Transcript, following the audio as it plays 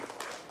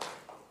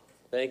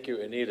Thank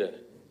you, Anita.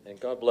 And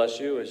God bless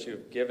you as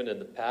you've given in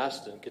the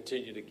past and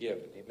continue to give.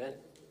 Amen.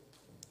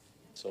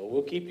 So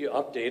we'll keep you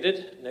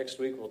updated. Next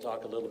week we'll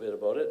talk a little bit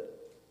about it.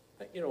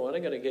 You know what?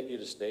 I'm going to get you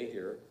to stay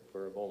here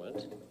for a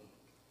moment.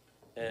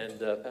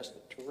 And Pastor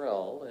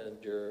Terrell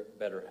and your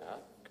better half,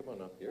 come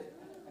on up here.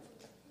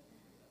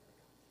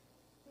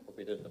 Hope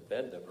we didn't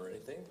offend them or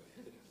anything.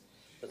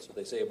 That's what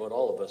they say about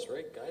all of us,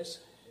 right, guys?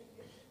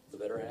 The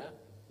better half.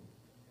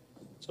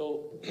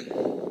 So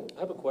I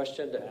have a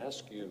question to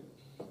ask you.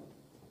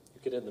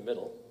 You get in the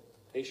middle,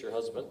 face your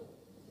husband,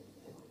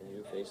 and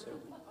you face him,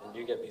 and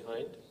you get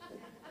behind.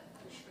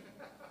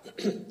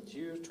 Do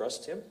you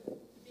trust him?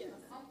 Yes.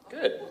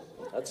 Good.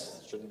 That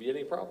shouldn't be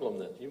any problem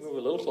then. You move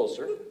a little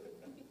closer.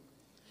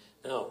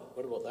 Now,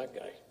 what about that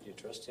guy? Do you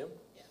trust him?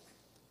 Yes.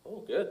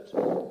 Oh, good.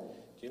 Do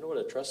you know what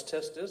a trust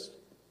test is?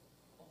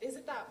 Is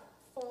it that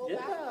fall back?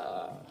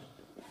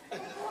 Yeah.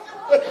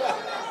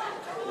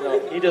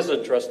 No, he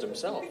doesn't trust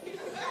himself.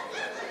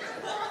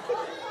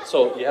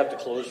 So you have to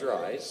close your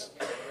eyes,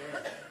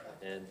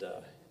 and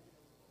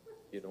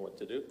you know what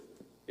to do.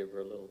 Give her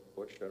a little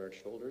push on her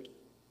shoulders,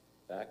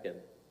 back, and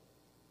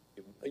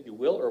you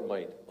will or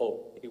might.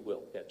 Oh, he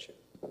will catch you.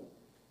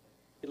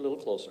 Get a little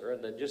closer,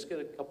 and then just get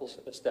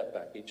a step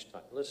back each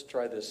time. Let's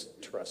try this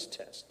trust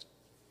test.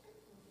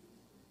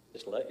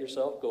 Just let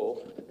yourself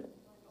go.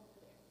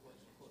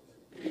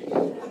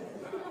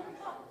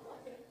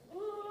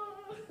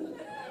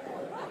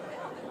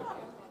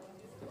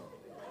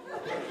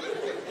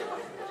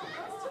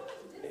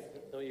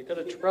 No, you got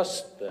to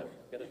trust them.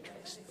 You got to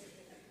trust them.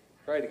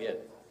 Try it again.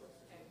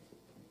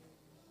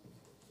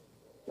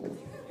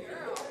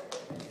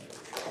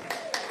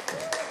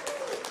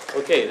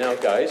 Okay, now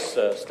guys,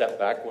 step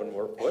back one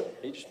more foot.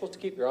 You're supposed to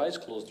keep your eyes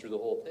closed through the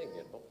whole thing,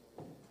 you know.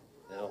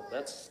 Now,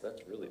 that's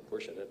really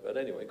pushing it. But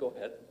anyway, go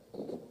ahead.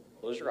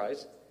 Close your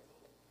eyes.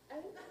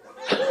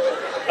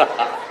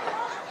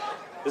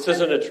 This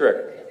isn't a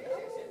trick.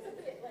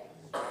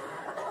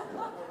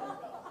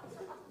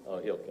 Oh,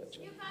 he'll catch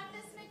you. You got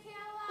this,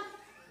 Michaela?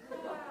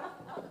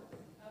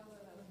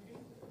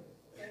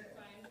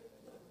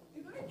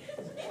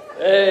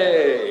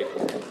 Hey!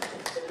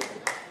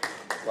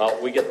 Well,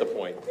 we get the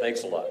point.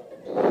 Thanks a lot.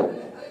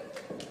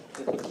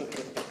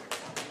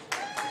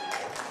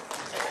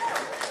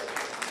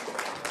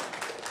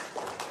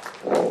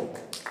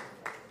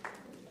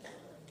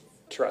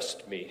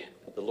 Trust me,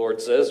 the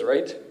Lord says,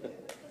 right?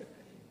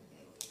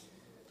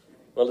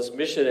 Well, it's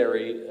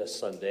Missionary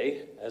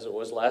Sunday, as it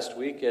was last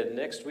week, and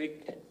next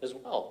week as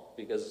well,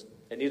 because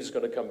Anita's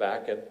going to come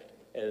back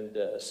and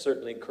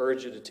certainly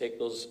encourage you to take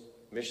those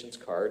missions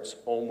cards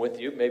home with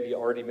you. Maybe you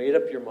already made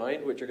up your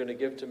mind what you're going to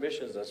give to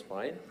missions. That's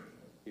fine.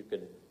 You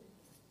can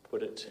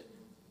put it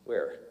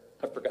where?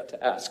 I forgot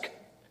to ask.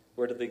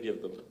 Where do they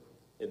give them?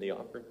 In the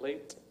offering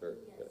plate?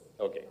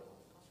 Okay.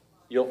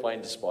 You'll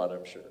find a spot,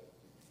 I'm sure.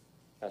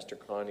 Pastor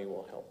Connie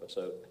will help us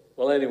out.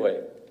 Well,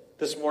 anyway,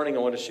 this morning I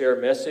want to share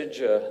a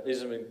message.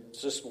 These have been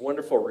just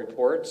wonderful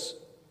reports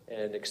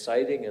and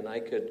exciting, and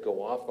I could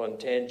go off on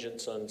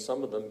tangents on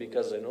some of them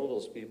because I know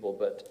those people,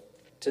 but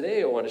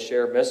today I want to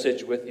share a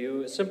message with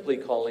you, simply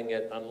calling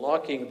it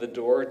Unlocking the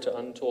Door to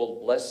Untold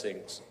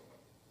Blessings.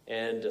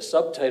 And a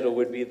subtitle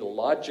would be The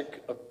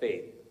Logic of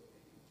Faith.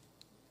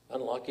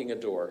 Unlocking a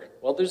door.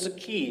 Well, there's a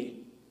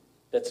key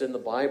that's in the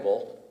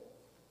Bible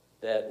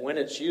that when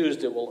it's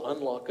used, it will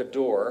unlock a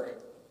door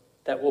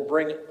that will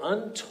bring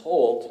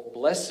untold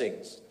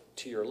blessings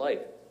to your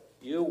life.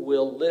 You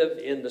will live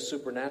in the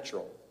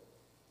supernatural.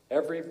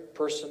 Every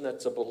person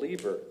that's a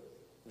believer,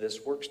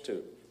 this works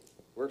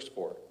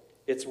for.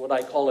 It's what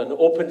I call an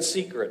open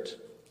secret.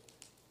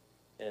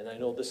 And I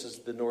know this is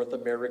the North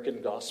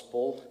American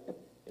gospel,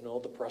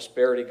 the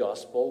prosperity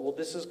gospel. Well,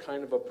 this is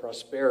kind of a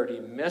prosperity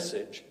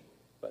message,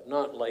 but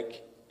not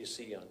like you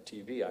see on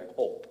TV, I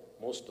hope.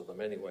 Most of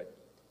them anyway.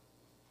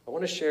 I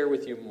want to share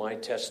with you my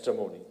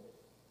testimony.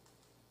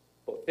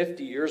 About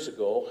 50 years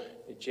ago,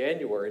 in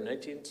January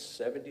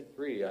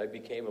 1973, I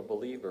became a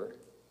believer.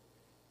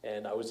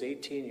 And I was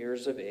 18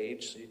 years of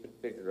age, so you can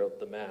figure out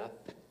the math.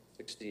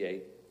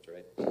 68, that's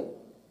right.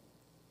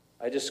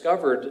 I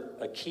discovered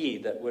a key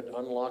that would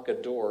unlock a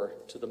door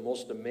to the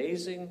most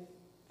amazing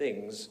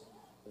things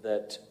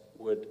that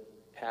would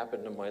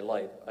happen in my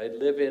life. I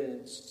live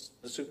in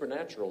the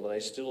supernatural, and I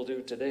still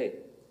do today.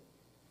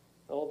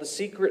 Well, the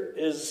secret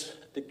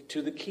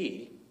to the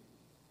key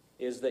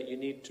is that you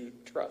need to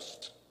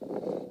trust.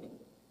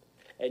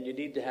 And you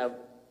need to have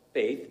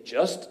faith,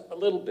 just a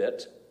little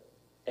bit,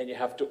 and you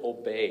have to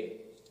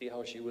obey. See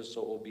how she was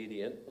so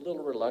obedient? A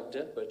little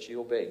reluctant, but she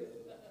obeyed.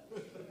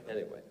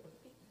 Anyway,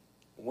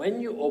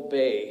 when you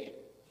obey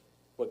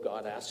what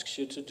God asks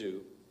you to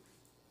do,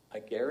 I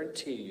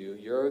guarantee you,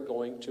 you're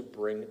going to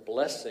bring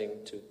blessing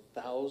to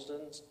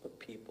thousands of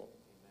people.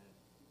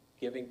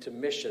 Giving to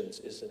missions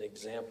is an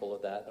example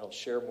of that. I'll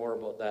share more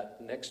about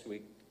that next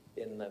week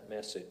in that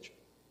message.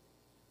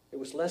 It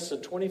was less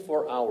than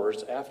 24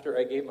 hours after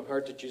I gave my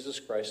heart to Jesus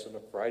Christ on a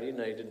Friday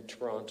night in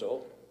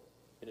Toronto,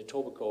 in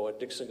Etobicoke at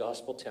Dixon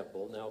Gospel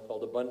Temple, now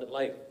called Abundant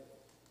Life.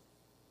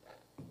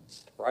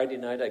 Friday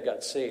night I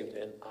got saved,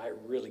 and I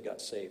really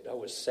got saved. I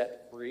was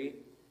set free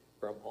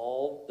from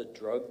all the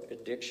drug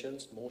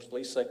addictions,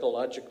 mostly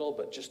psychological,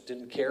 but just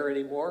didn't care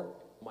anymore.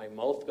 My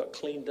mouth got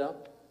cleaned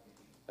up.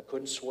 I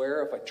couldn't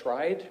swear if I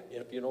tried,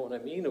 if you know what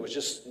I mean. It was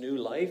just new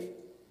life.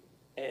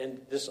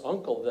 And this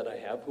uncle that I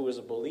have, who is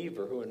a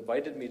believer, who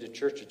invited me to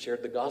church and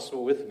shared the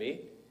gospel with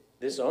me,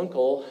 this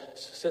uncle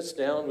sits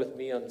down with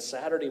me on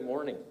Saturday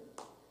morning,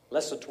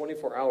 less than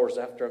 24 hours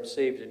after I'm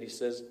saved, and he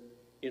says,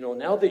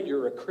 now that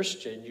you're a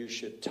Christian, you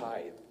should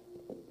tithe.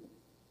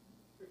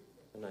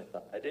 And I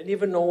thought, I didn't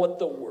even know what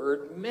the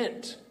word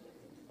meant.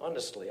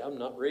 Honestly, I'm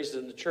not raised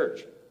in the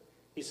church.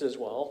 He says,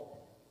 well,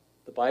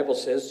 the Bible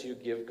says you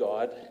give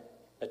God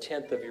a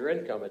tenth of your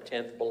income. A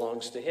tenth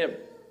belongs to him.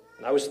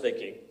 And I was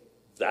thinking,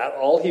 is that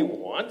all he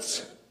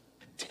wants?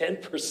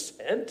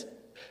 10%?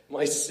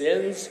 My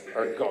sins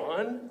are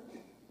gone?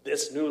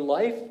 This new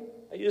life?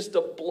 I used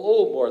to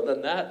blow more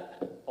than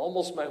that,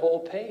 almost my whole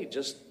pay,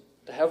 just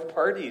to have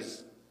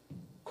parties.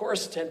 Of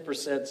course,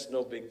 10% is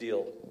no big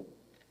deal.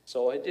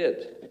 So I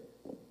did.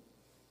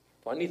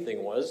 Funny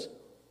thing was,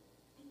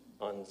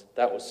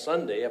 that was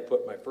Sunday, I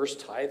put my first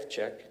tithe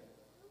check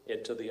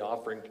into the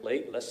offering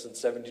plate less than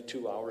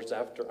 72 hours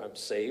after I'm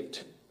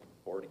saved,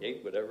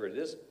 48, whatever it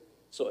is.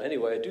 So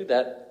anyway, I do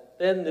that.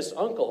 Then this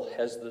uncle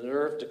has the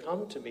nerve to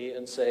come to me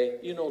and say,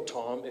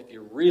 Tom, if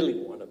you really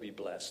want to be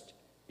blessed,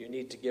 you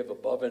need to give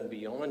above and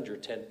beyond your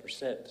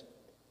 10%.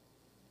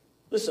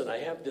 Listen, I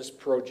have this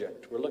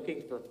project. We're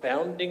looking for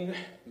founding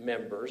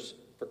members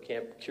for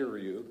Camp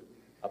Curlew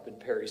up in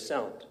Parry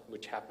Sound,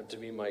 which happened to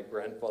be my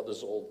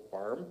grandfather's old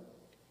farm.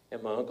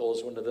 And my uncle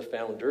is one of the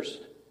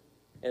founders.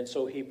 And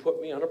so he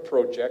put me on a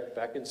project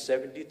back in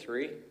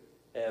 73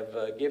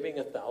 of giving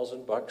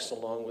 $1,000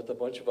 along with a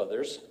bunch of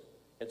others.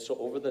 And so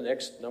over the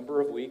next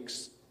number of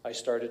weeks, I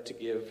started to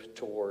give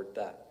toward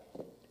that.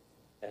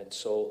 And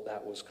so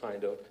that was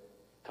kind of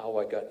how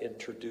I got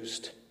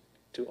introduced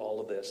to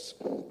all of this.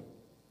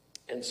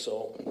 And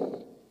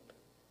so,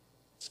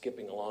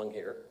 skipping along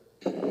here,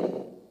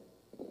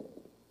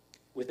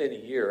 within a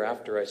year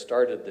after I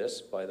started this,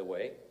 by the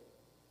way,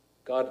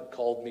 God had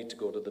called me to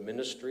go to the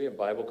ministry and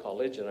Bible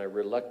college, and I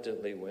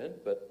reluctantly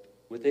went. But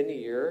within a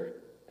year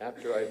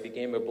after I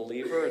became a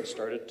believer and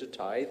started to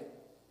tithe,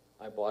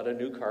 I bought a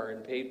new car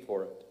and paid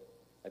for it.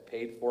 I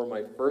paid for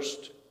my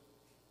first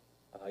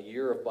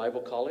year of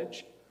Bible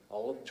college.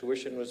 All of the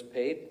tuition was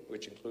paid,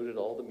 which included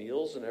all the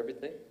meals and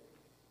everything.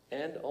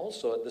 And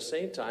also, at the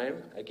same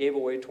time, I gave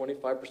away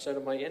 25%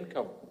 of my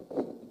income.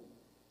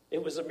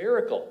 It was a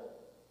miracle.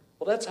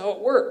 Well, that's how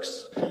it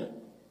works.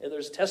 And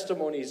there's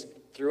testimonies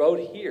throughout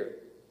here.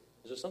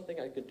 Is there something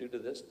I could do to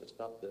this to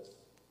stop this?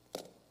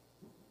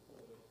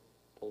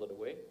 Pull it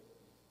away?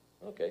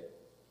 Okay,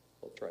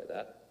 we'll try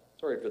that.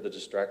 Sorry for the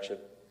distraction.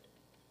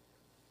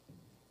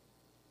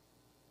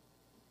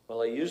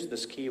 Well, I used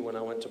this key when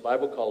I went to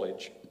Bible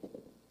college.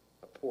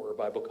 A poor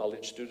Bible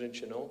college student,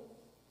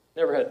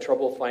 Never had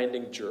trouble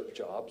finding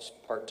jobs,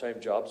 part-time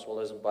jobs while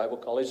I was in Bible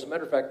college. As a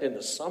matter of fact, in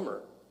the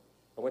summer,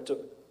 I went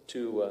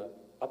to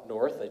up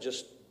north. I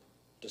just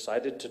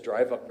decided to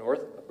drive up north,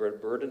 a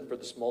burden for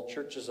the small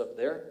churches up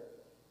there.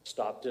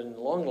 Stopped in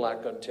Long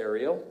Lac,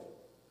 Ontario.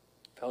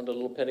 Found a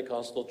little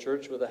Pentecostal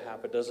church with a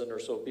half a dozen or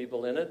so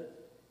people in it.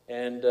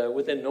 And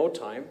within no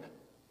time,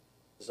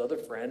 this other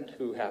friend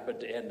who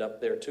happened to end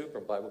up there too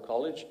from Bible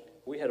college,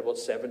 we had about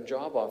 7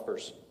 job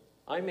offers.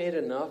 I made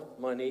enough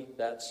money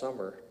that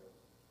summer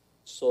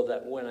so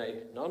that when I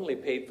not only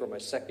paid for my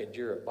second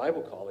year at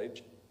Bible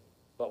college,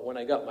 but when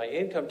I got my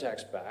income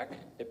tax back,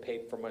 it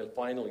paid for my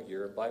final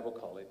year at Bible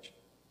college.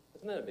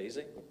 Isn't that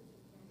amazing?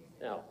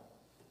 Now,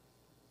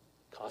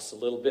 costs a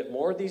little bit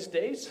more these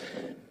days,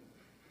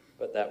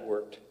 but that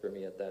worked for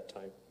me at that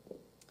time.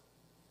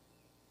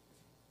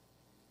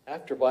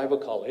 After Bible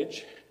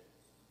college,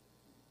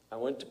 I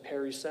went to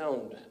Parry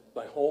Sound,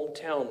 my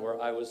hometown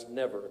where I was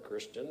never a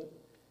Christian,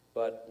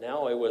 but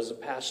now I was a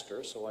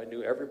pastor, so I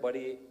knew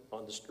everybody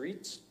on the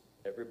streets,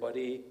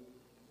 everybody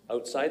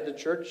outside the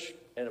church,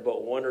 and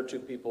about 1 or 2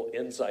 people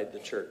inside the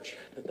church.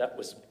 That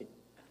was me.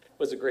 It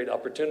was a great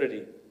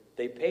opportunity.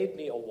 They paid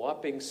me a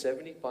whopping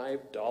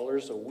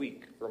 $75 a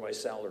week for my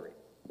salary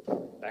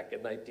back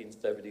in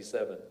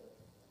 1977.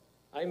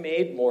 I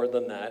made more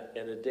than that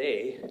in a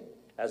day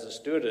as a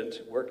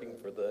student working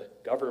for the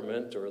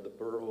government or the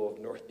Borough of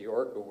North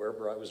York or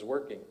wherever I was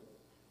working.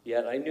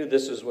 Yet I knew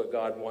this is what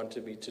God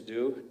wanted me to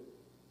do.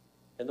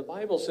 And the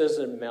Bible says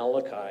in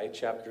Malachi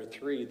chapter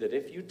 3 that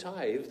if you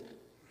tithed,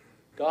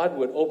 God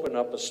would open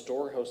up a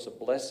storehouse of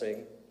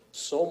blessing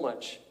so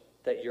much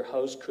that your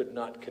house could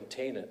not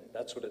contain it.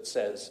 That's what it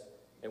says.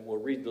 And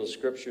we'll read those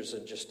scriptures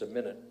in just a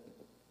minute.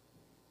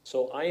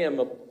 So I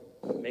am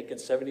making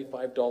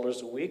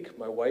 $75 a week.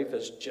 My wife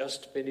has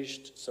just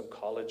finished some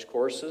college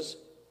courses.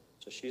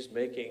 So she's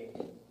making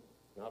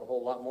not a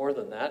whole lot more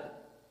than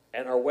that.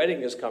 And our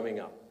wedding is coming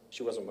up.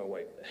 She wasn't my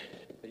wife,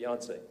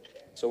 fiance.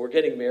 So we're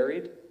getting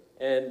married.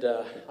 And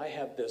I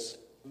have this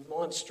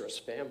monstrous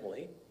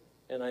family.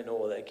 And I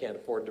know that I can't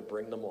afford to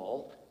bring them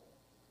all.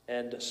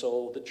 And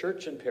so the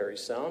church in Parry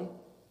Sound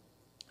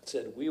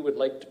said, we would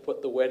like to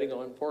put the wedding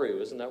on for you.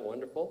 Isn't that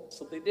wonderful?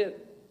 So they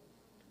did.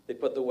 They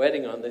put the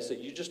wedding on. They said,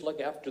 you just look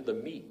after the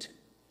meat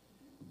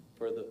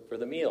for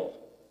the meal.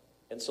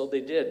 And so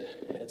they did.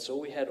 And so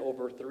we had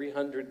over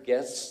 300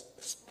 guests.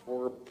 This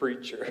poor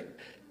preacher.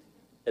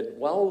 And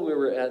while we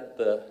were at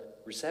the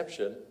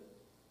reception,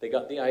 they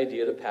got the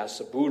idea to pass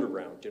the boot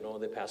around. You know,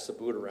 they pass the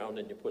boot around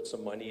and you put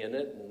some money in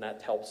it, and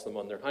that helps them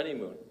on their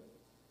honeymoon.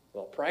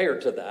 Well, prior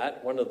to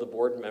that, one of the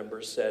board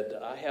members said,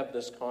 I have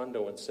this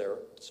condo in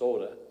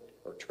Sarasota,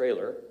 or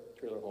trailer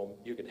home.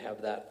 You can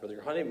have that for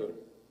your honeymoon.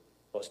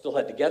 Well, I still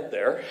had to get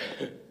there.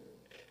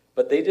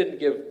 But they didn't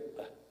give,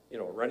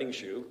 a running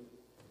shoe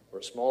or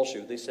a small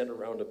shoe. They sent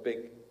around a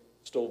big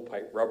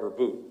stovepipe rubber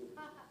boot.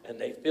 And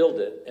they filled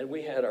it, and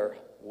we had our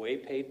way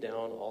paid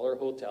down, all our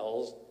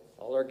hotels,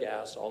 all our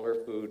gas, all our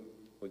food.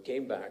 We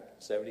came back,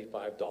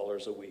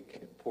 $75 a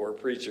week. Poor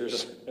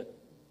preachers.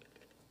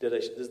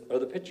 Are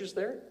the pictures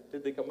there?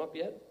 Did they come up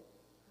yet?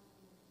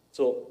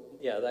 So,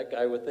 yeah, that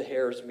guy with the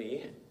hair is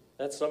me.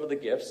 That's some of the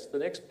gifts. The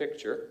next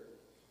picture,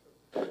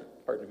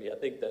 pardon me, I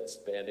think that's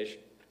Spanish.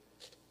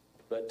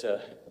 But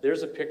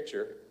there's a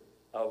picture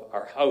of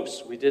our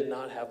house. We did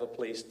not have a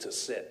place to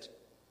sit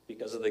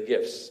because of the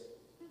gifts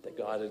that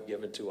God had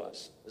given to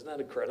us. Isn't that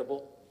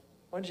incredible?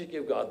 Why don't you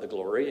give God the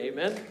glory?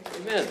 Amen?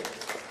 Amen.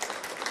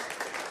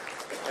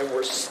 And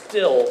we're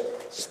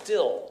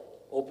still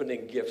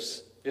opening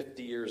gifts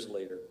 50 years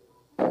later.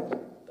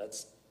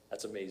 That's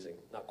amazing.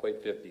 Not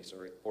quite 50,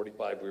 sorry.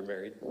 45 we were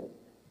married.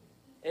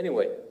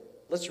 Anyway,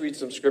 let's read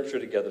some scripture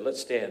together.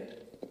 Let's stand.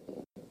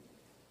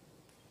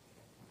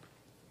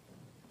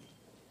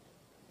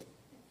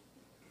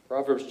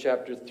 Proverbs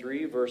chapter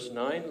 3, verse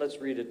 9. Let's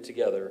read it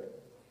together.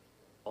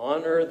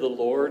 Honor the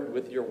Lord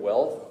with your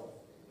wealth,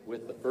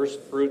 with the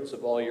first fruits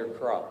of all your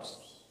crops.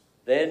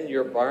 Then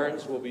your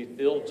barns will be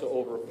filled to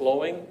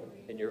overflowing,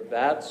 and your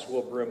vats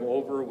will brim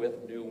over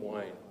with new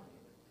wine.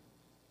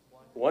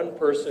 One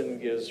person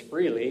gives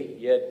freely,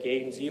 yet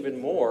gains even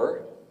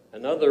more.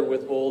 Another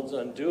withholds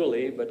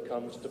unduly, but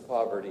comes to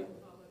poverty.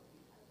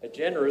 A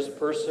generous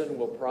person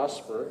will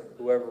prosper.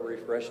 Whoever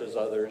refreshes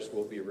others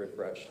will be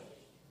refreshed.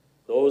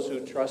 Those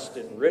who trust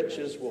in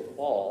riches will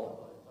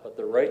fall, but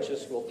the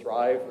righteous will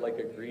thrive like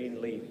a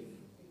green leaf.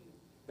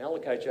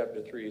 Malachi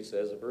chapter 3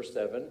 says, verse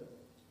 7,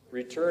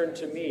 Return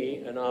to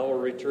me, and I will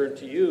return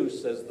to you,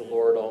 says the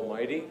Lord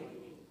Almighty.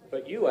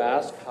 But you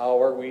ask,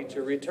 how are we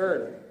to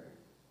return?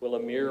 Will a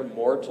mere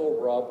mortal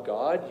rob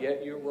God?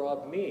 Yet you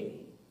rob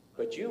me.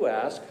 But you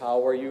ask,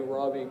 how are we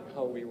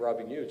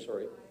robbing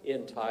you,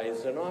 in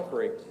tithes and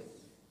offerings?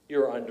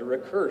 You're under a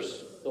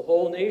curse, the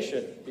whole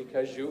nation,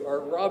 because you are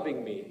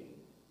robbing me.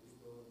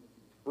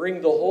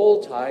 Bring the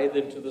whole tithe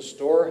into the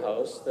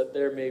storehouse, that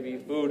there may be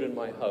food in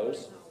my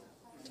house.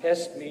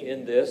 Test me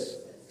in this,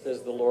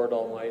 says the Lord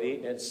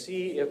Almighty, and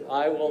see if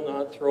I will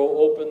not throw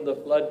open the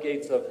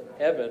floodgates of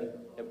heaven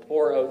and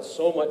pour out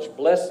so much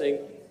blessing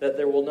that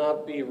there will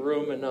not be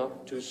room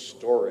enough to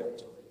store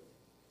it.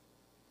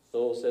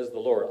 So says the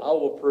Lord, I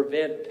will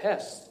prevent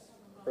pests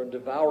from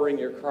devouring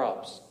your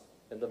crops,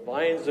 and the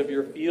vines of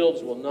your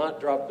fields will not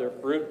drop their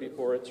fruit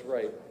before it's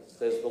ripe,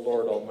 says the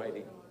Lord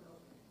Almighty.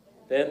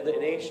 Then the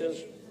nations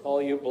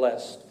call you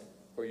blessed,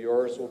 for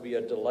yours will be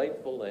a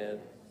delightful land,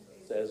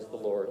 says the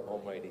Lord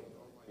Almighty.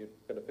 You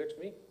going to fix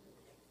me?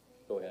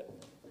 Go ahead.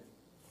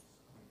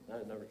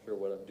 I'm never sure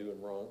what I'm doing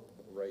wrong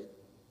or right.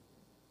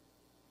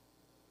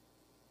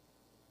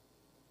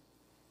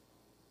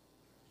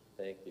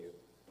 Thank you.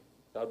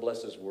 God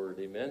bless his word.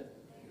 Amen?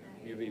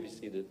 You may be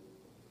seated.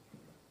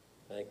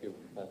 Thank you,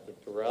 Pastor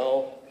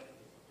Terrell.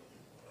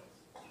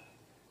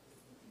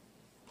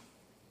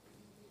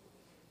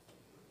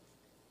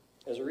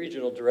 As a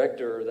regional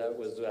director, that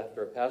was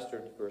after I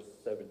pastored for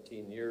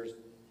 17 years,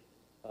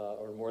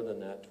 or more than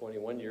that,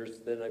 21 years.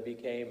 Then I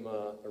became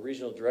a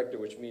regional director,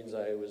 which means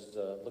I was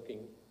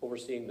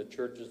overseeing the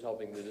churches,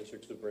 helping the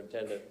district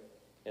superintendent.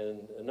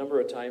 And a number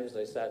of times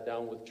I sat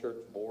down with church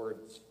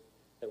boards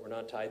that were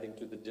not tithing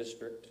to the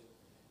district.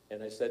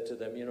 And I said to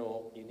them,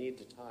 you need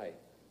to tithe.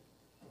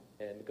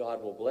 And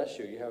God will bless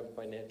you. You have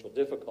financial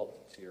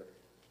difficulties here.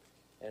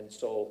 And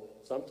so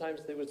sometimes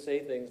they would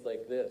say things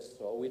like this.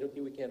 So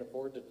we can't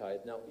afford to tithe.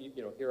 Now,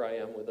 here I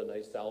am with a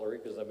nice salary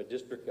because I'm a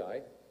district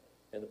guy.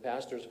 And the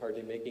pastor's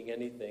hardly making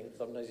anything.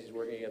 Sometimes he's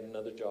working at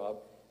another job.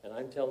 And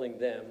I'm telling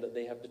them that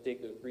they have to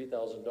take their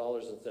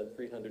 $3,000 and send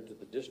 $300 to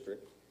the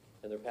district.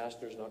 And their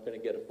pastor's not going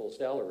to get a full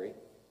salary.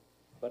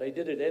 But I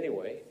did it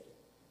anyway.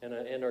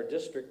 And our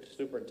district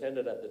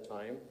superintendent at the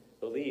time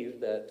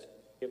believed that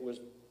it was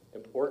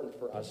important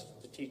for us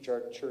to teach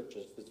our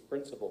churches this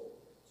principle.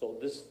 So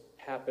this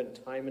happened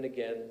time and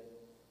again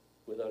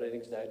without any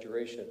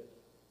exaggeration.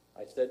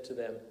 I said to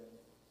them,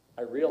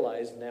 I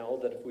realize now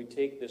that if we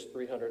take this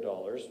 $300,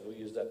 we'll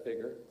use that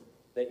figure,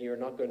 that you're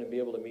not going to be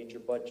able to meet your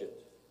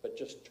budget. But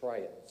just try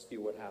it, see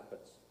what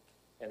happens.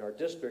 And our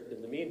district,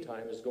 in the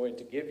meantime, is going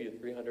to give you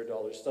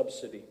 $300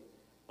 subsidy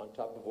on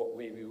top of what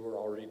we were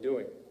already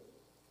doing.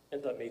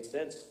 And that made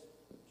sense.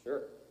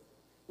 Sure.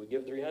 We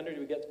give $300,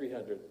 we get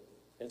 $300.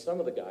 And some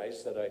of the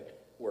guys that I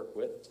work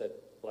with said,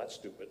 well, that's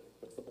stupid.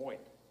 What's the point?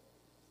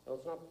 No,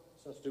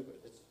 it's not stupid.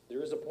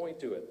 There is a point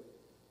to it.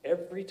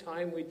 Every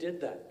time we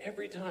did that,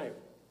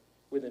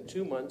 within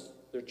 2 months,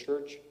 their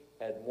church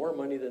had more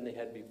money than they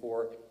had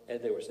before,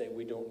 and they were saying,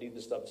 we don't need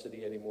the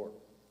subsidy anymore.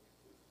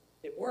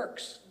 It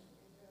works.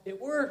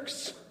 It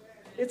works.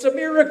 It's a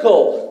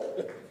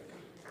miracle.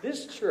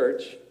 This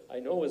church, I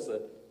know, is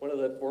one of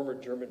the former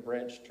German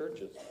branch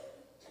churches.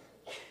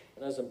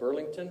 When I was in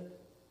Burlington,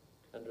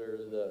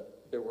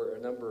 there were a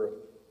number of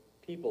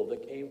people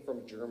that came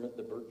from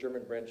the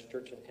German branch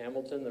church in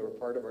Hamilton. They were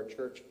part of our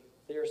church.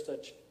 They are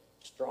such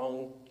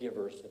strong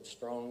givers and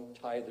strong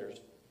tithers.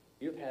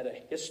 You've had a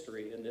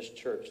history in this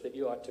church that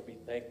you ought to be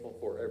thankful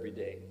for every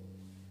day.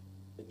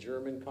 The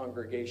German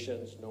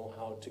congregations know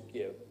how to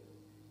give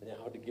and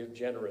how to give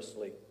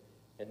generously.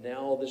 And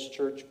now this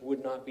church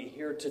would not be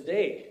here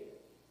today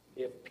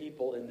if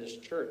people in this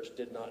church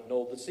did not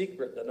know the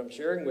secret that I'm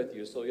sharing with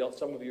you. So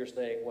some of you are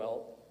saying,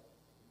 well,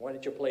 why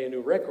don't you play a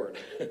new record?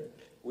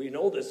 We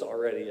know this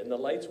already, and the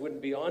lights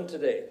wouldn't be on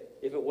today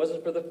if it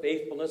wasn't for the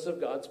faithfulness of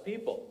God's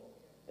people.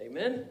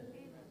 Amen?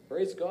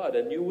 Praise God.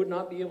 And you would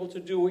not be able to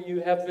do what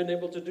you have been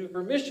able to do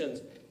for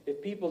missions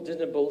if people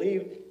didn't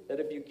believe that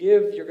if you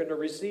give, you're going to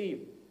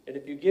receive. And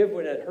if you give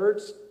when it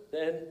hurts,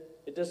 then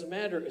it doesn't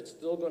matter. It's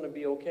still going to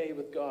be okay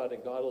with God,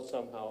 and God will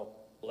somehow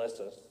bless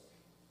us.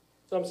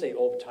 Some say,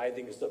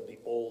 tithing is of the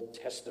Old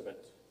Testament.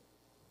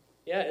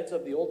 Yeah, it's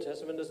of the Old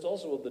Testament. It's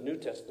also of the New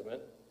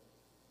Testament.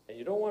 And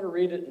you don't want to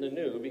read it in the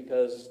New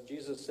because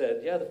Jesus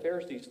said, yeah, the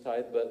Pharisees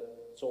tithe,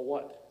 but so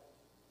what?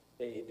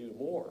 They do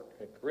more.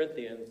 In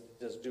Corinthians, it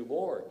says do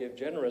more, give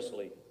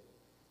generously.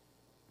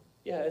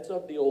 Yeah, it's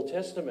of the Old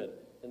Testament.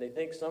 And they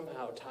think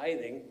somehow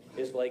tithing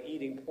is like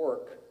eating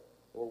pork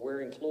or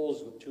wearing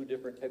clothes with 2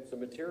 different types of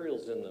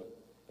materials in them.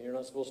 And you're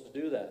not supposed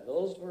to do that.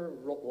 Those were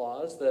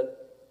laws that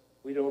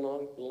we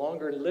don't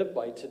longer live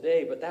by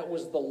today, but that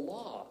was the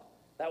law.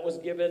 That was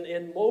given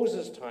in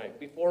Moses' time,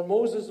 before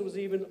Moses was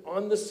even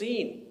on the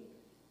scene.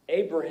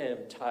 Abraham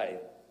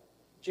tithed.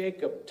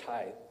 Jacob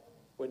tithed.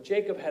 When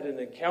Jacob had an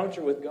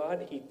encounter with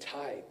God, he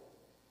tithed.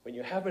 When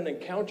you have an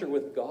encounter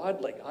with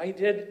God like I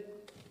did,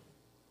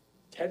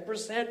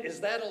 10%,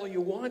 is that all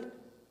you want?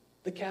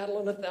 The cattle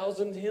on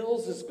 1,000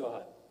 hills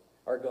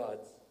are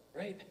God's,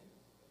 right?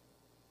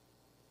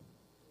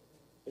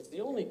 It's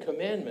the only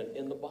commandment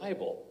in the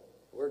Bible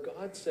where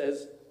God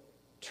says,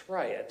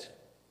 try it,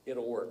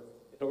 it'll work.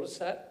 You notice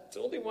that? It's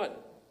the only one.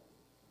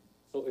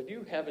 So if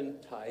you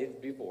haven't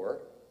tithed before,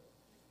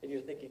 and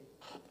you're thinking,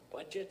 the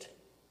budget?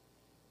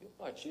 You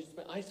watch,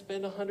 I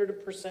spend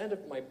 100%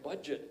 of my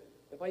budget.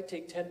 If I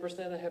take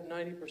 10%, I have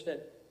 90%.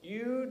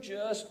 You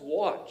just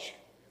watch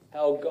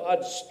how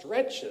God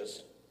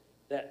stretches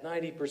that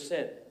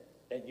 90%,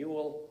 and you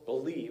will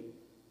believe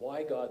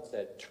why God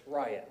said,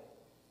 try it.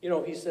 You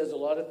know, he says a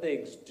lot of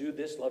things. Do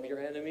this, love your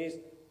enemies.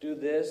 Do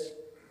this,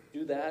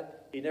 do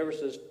that. He never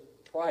says,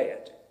 try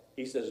it.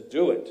 He says,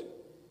 do it.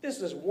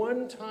 This is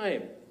one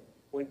time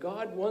when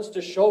God wants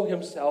to show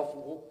himself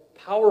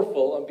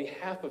powerful on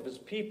behalf of his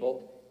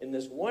people in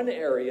this one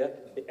area,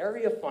 the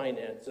area of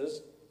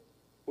finances,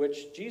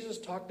 which Jesus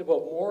talked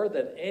about more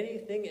than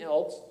anything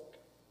else,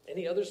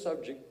 any other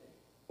subject,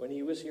 when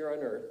he was here on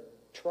earth.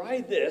 Try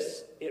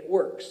this, it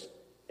works.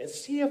 And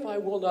see if I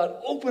will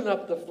not open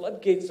up the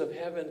floodgates of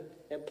heaven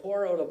and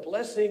pour out a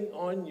blessing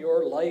on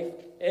your life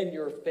and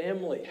your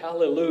family.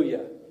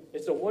 Hallelujah.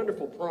 It's a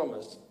wonderful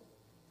promise.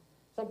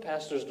 Some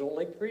pastors don't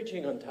like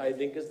preaching on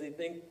tithing because they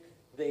think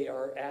they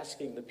are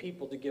asking the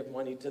people to give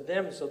money to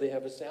them so they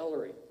have a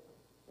salary.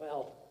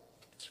 Well,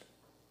 it's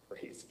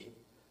crazy.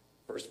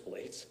 First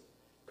place,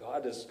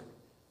 God is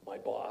my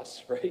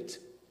boss, right?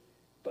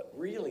 But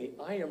really,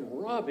 I am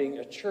robbing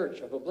a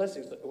church of a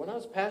blessing. When I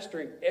was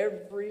pastoring,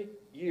 every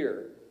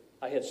year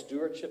I had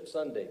Stewardship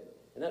Sunday.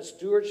 And that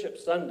Stewardship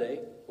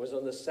Sunday was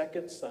on the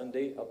second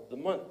Sunday of the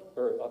month,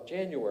 or of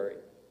January,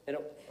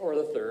 or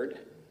the third.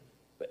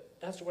 But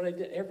that's what I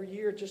did every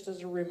year, just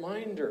as a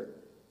reminder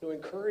to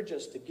encourage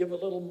us to give a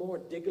little more,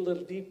 dig a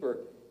little deeper,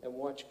 and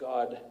watch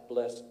God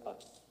bless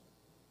us.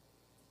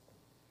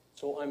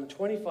 So I'm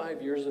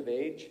 25 years of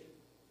age.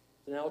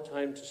 It's now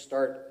time to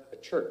start a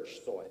church,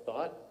 so I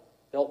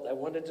felt I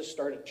wanted to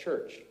start a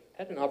church.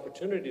 I had an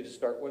opportunity to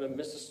start one in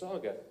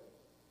Mississauga.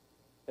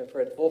 And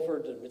Fred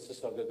Fulford at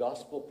Mississauga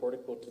Gospel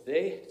Portico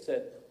today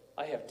said,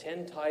 I have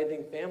 10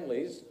 tithing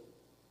families.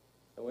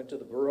 I went to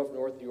the Borough of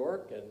North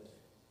York, and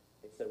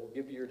they said, we'll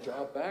give you your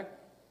job back.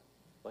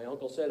 My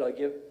uncle said,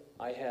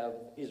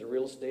 he's a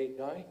real estate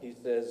guy. He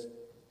says,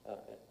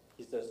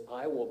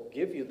 I will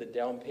give you the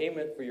down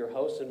payment for your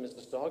house in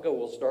Mississauga.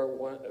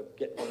 We'll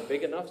get one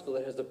big enough so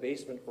that it has a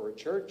basement for a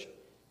church.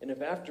 And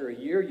if after a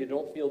year you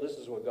don't feel this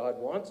is what God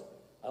wants,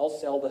 I'll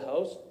sell the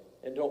house,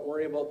 and don't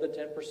worry about the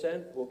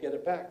 10%. We'll get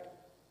it back.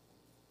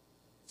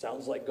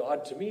 Sounds like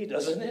God to me,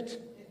 doesn't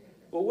it?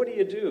 Well, what do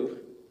you do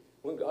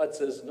when God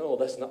says, no,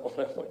 that's not what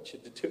I want you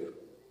to do?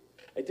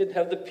 I didn't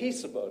have the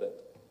peace about it.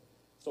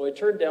 So I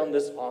turned down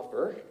this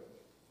offer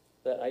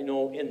that I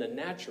know in the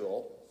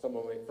natural, some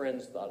of my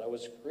friends thought I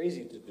was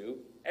crazy to do.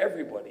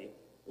 Everybody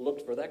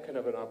looked for that kind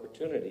of an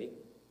opportunity.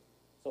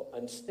 So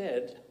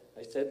instead,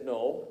 I said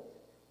no.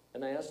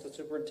 And I asked the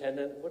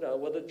superintendent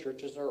whether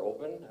churches are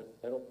open.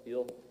 I don't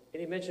feel. And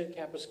he mentioned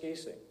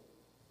Kapuskasing.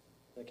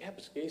 And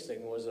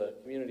Kapuskasing was a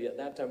community at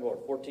that time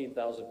about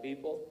 14,000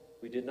 people.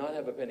 We did not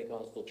have a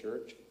Pentecostal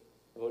church.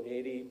 About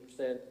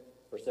 80%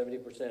 or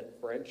 70%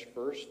 French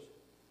first.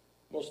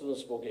 Most of them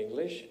spoke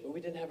English, but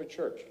we didn't have a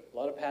church. A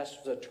lot of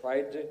pastors had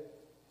tried to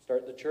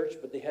start the church,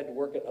 but they had to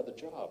work at other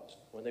jobs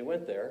when they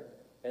went there.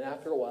 And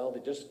after a while,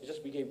 it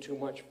just became too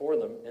much for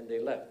them, and they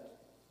left.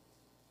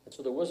 And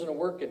so there wasn't a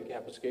work in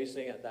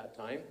Kapuskasing at that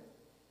time.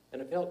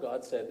 And I felt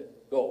God said,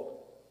 go.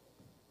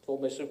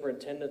 Told my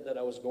superintendent that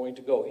I was going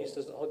to go. He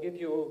says, I'll give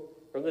you,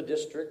 from the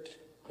district,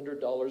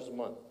 $100 a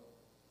month.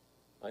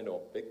 I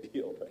know, big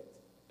deal, right?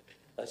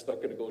 That's not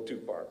going to go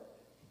too far.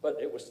 But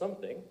it was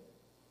something.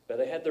 But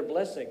I had their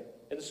blessing.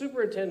 And the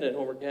superintendent,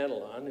 Homer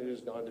Catalan,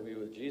 who's gone to be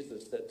with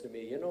Jesus, said to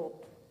me,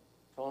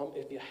 Tom,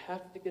 if you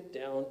have to get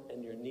down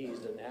on your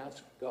knees and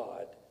ask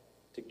God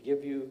to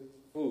give you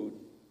food,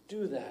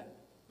 do that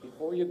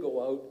before you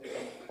go out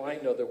and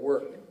find other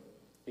work.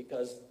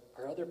 Because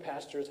our other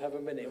pastors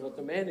haven't been able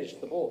to manage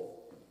the both.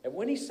 And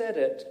when he said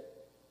it,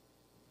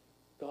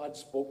 God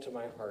spoke to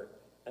my heart.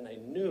 And I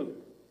knew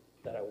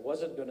that I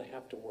wasn't going to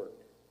have to work.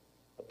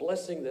 A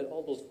blessing that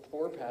all those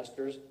poor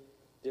pastors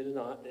did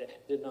not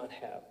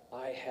have.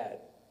 I had.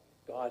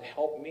 God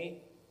helped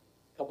me.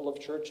 A couple of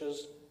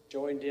churches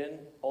joined in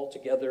all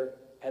together,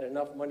 had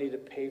enough money to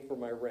pay for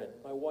my rent.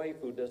 My wife,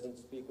 who doesn't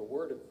speak a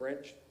word of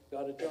French,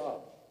 got a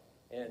job.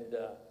 And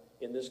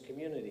in this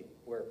community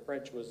where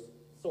French was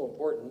so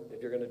important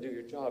if you're going to do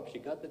your job, she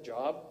got the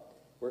job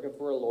working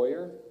for a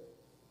lawyer,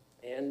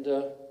 and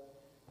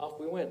off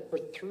we went. For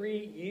 3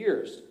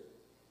 years,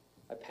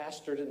 I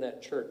pastored in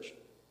that church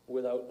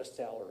without a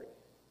salary.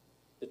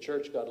 The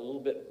church got a little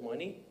bit of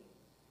money.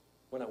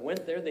 When I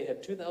went there, they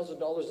had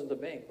 $2,000 in the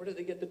bank. Where did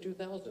they get the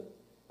 $2,000?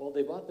 Well,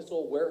 they bought this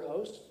old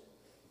warehouse.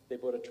 They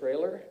bought a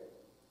trailer.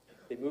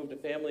 They moved a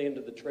family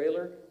into the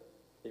trailer.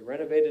 They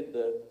renovated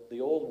the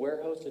old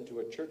warehouse into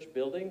a church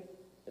building,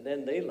 and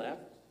then they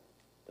left.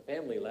 The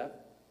family left,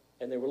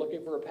 and they were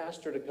looking for a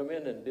pastor to come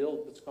in and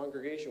build this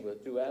congregation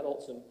with 2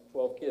 adults and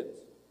 12 kids.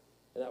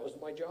 And that was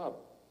my job.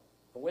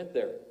 I went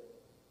there.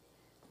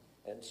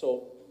 And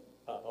so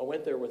I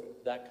went there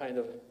with that kind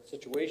of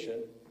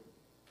situation.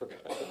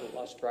 I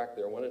lost track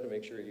there. I wanted to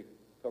make sure you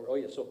covered. Oh,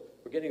 yeah, so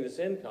we're getting this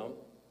income.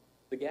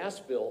 The gas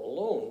bill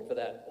alone for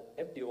that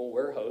empty old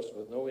warehouse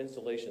with no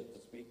insulation to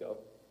speak of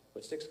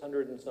was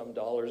 $600 and some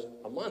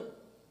a month.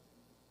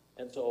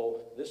 And so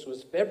this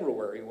was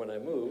February when I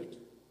moved.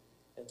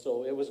 And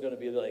so it was going to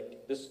be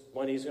like, this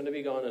money's going to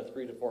be gone in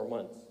 3 to 4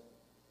 months.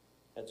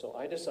 And so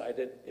I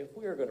decided if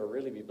we are going to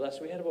really be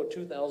blessed, we had about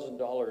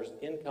 $2,000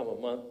 income a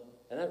month,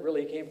 and that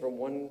really came from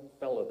one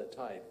fellow that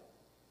tithed.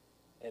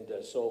 And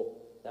so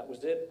that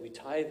was it. We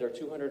tithed our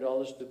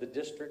 $200 to the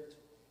district,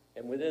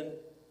 and within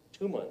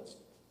 2 months,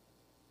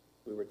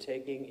 we were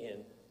taking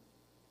in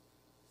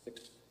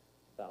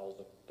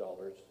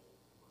 $6,000.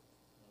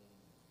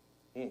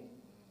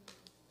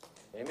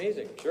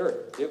 Amazing, sure.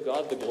 Give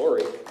God the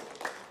glory.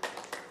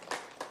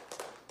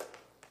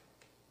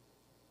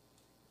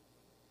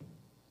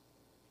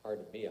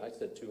 Pardon me, I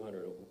said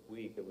 200 a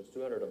week. It was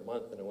 200 a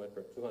month, and it went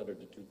from 200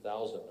 to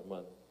 2,000 a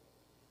month.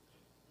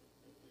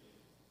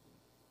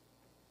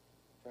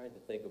 Trying to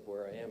think of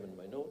where I am in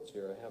my notes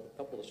here. I have a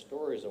couple of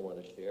stories I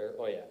want to share.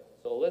 Oh yeah,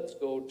 so let's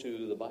go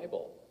to the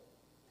Bible.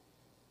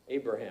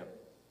 Abraham,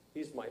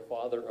 he's my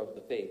father of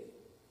the faith.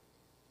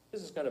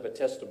 This is kind of a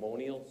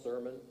testimonial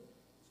sermon.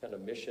 It's kind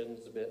of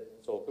missions a bit.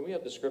 So can we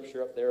have the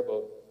scripture up there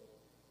about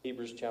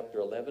Hebrews chapter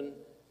 11?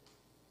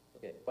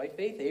 Okay, by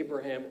faith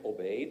Abraham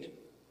obeyed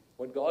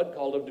when God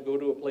called him to go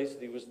to a place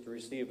that he was to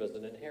receive as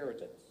an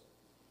inheritance.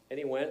 And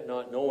he went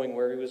not knowing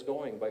where he was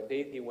going. By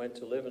faith he went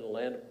to live in a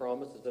land of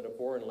promises in a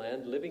foreign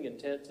land, living in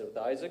tents with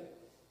Isaac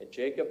and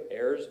Jacob,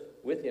 heirs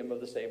with him of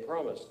the same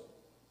promise.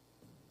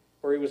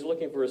 For he was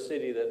looking for a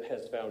city that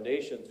has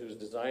foundations, whose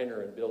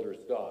designer and builder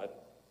is God.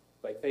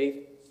 By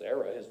faith,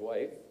 Sarah, his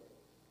wife,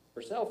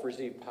 herself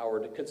received power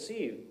to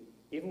conceive,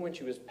 even when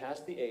she was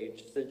past the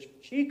age, since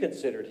she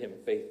considered him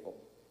faithful.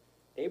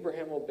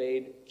 Abraham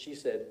obeyed. She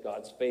said,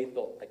 God's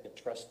faithful, I can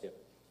trust him.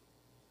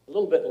 A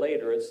little bit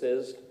later it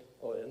says,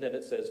 and then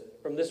it says,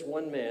 from this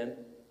one man,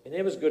 and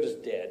him as good as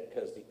dead,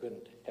 because he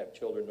couldn't have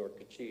children, nor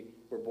could she,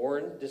 were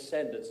born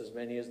descendants, as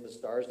many as the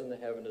stars in the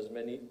heaven, as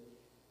many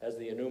as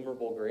the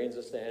innumerable grains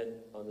of sand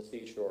on the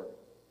seashore.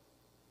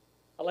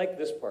 I like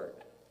this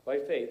part. By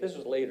faith, this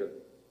was later.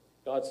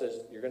 God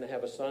says, you're going to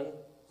have a son.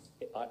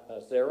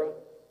 Sarah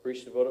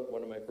preached about it in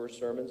one of my first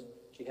sermons.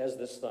 She has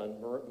this son,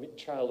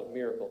 child of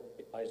miracle,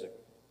 Isaac,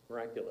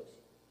 miraculous.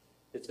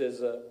 It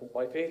says,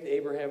 by faith,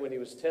 Abraham, when he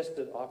was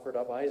tested, offered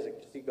up Isaac.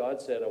 You see,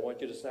 God said, I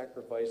want you to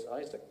sacrifice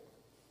Isaac.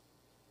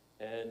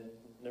 And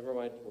never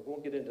mind, we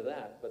won't get into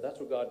that, but that's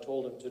what God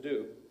told him to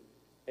do.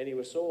 And he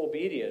was so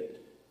obedient.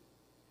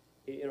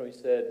 He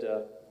said,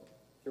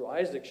 through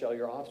Isaac shall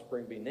your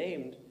offspring be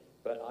named.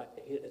 But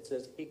it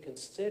says he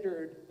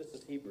considered, this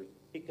is Hebrew,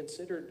 he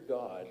considered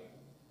God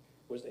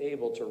was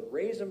able to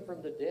raise him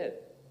from the dead.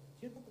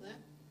 Do you know that?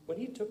 when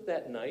he took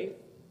that knife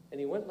and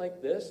he went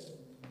like this,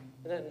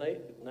 and that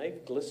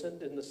knife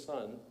glistened in the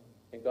sun,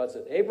 and God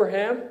said,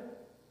 Abraham,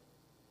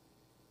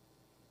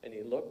 and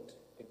he looked,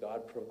 and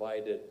God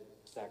provided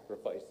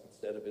sacrifice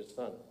instead of his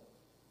son.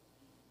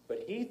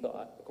 But he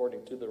thought,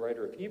 according to the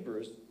writer of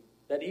Hebrews,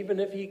 that even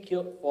if he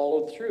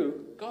followed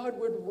through, God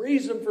would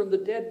raise him from the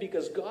dead,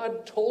 because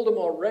God told him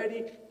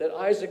already that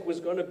Isaac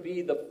was going to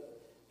be the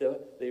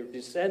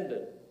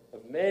descendant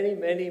of many,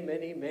 many,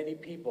 many, many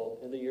people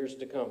in the years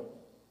to come.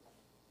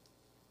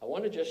 I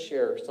want to just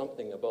share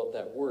something about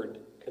that word,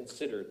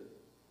 considered.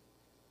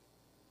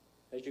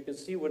 As you can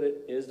see what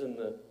it is in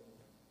the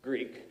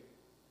Greek,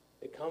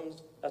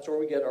 that's where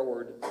we get our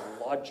word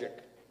logic.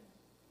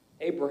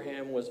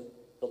 Abraham was,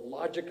 the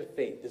logic of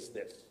faith is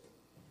this.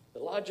 The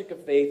logic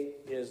of faith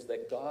is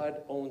that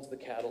God owns the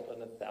cattle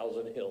on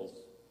 1,000 hills.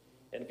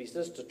 And if he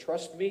says to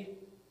trust me,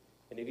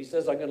 and if he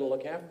says I'm going to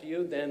look after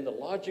you, then the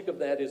logic of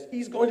that is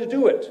he's going to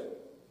do it.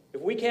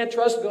 If we can't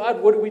trust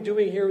God, what are we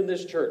doing here in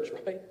this church,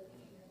 right?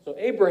 So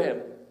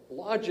Abraham,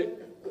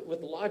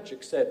 with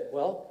logic, said,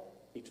 well,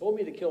 he told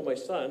me to kill my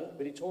son,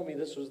 but he told me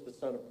this was the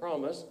son of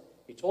promise.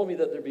 He told me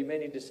that there'd be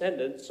many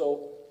descendants,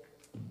 so,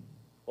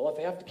 well, if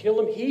I have to kill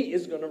him, he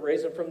is going to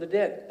raise him from the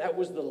dead. That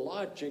was the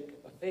logic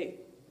of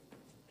faith.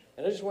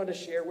 And I just want to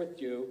share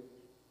with you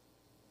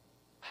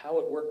how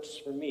it works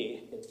for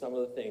me in some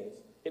of the things.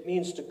 It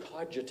means to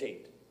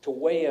cogitate, to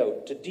weigh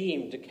out, to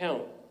deem, to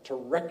count, to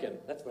reckon.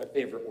 That's my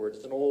favorite word.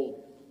 It's an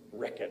old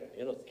reckon,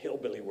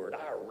 hillbilly word.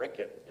 I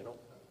reckon,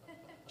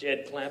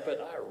 Jed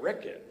Clampett, I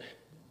reckon.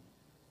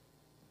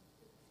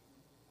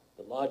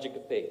 The logic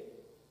of faith.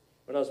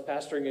 When I was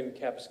pastoring in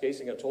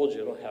Kapuskasing, I told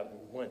you I don't have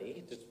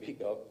money to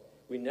speak of.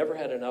 We never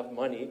had enough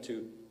money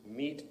to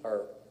meet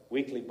our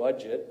weekly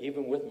budget,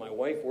 even with my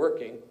wife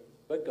working,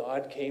 but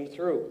God came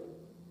through.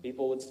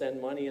 People would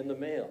send money in the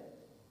mail.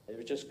 It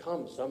would just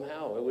come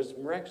somehow. It was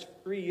miraculous.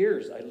 3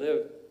 years I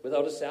lived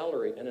without a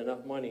salary and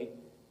enough money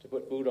to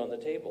put food on the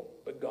table.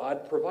 But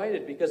God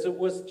provided, because it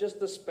was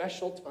just a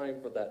special time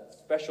for that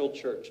special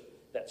church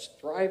that's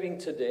thriving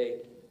today,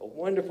 a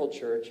wonderful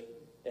church.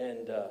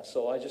 And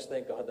so I just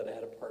thank God that I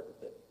had a part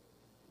with it.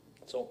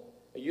 So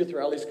a youth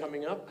rally's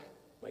coming up.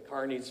 My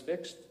car needs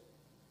fixed.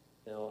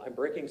 Now, I'm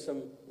breaking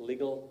some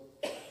legal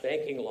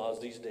banking laws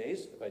these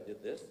days if I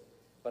did this.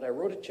 But I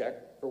wrote a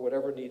check for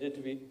whatever needed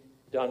to be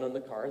done on the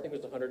car. I think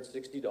it was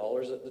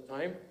 $160 at the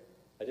time.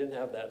 I didn't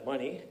have that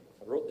money.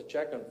 I wrote the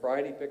check on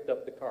Friday, picked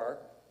up the car,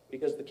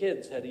 because the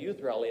kids had a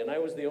youth rally, and I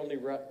was the only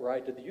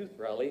ride to the youth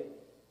rally,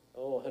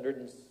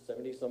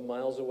 170-some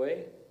miles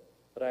away.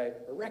 But I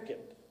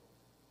reckoned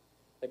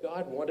that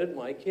God wanted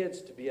my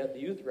kids to be at the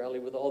youth rally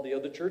with all the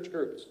other church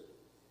groups.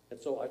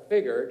 And so I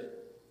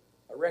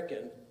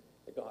reckoned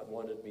that God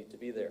wanted me to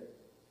be there.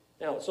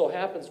 Now, it so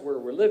happens where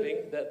we're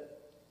living that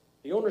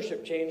the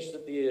ownership changed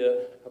at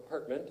the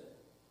apartment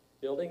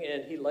building,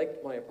 and he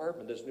liked my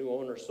apartment, this new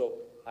owner. So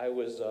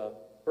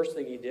first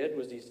thing he did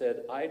was he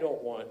said, I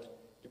don't want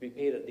to be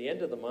paid at the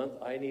end of the month.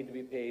 I need to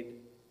be paid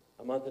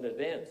a month in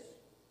advance.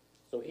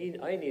 So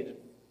I needed,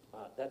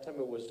 at that time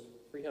it was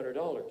 $300.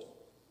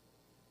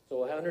 So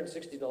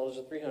 $160 to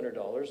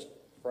 $300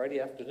 Friday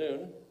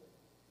afternoon.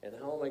 And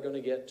how am I going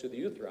to get to the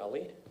youth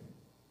rally?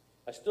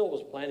 I still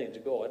was planning to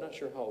go. I'm not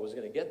sure how I was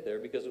going to get there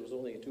because it was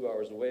only 2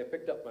 hours away. I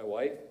picked up my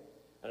wife,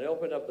 and I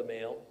opened up the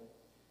mail,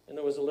 and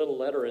there was a little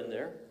letter in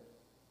there.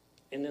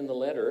 And in the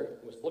letter,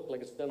 it looked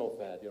like a steno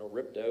pad,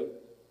 ripped out,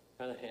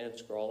 kind of hand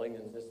scrawling.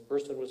 And this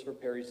person was from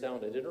Perry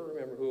Sound. I didn't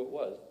remember who it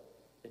was.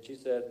 And she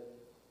said,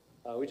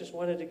 we just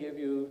wanted to give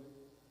you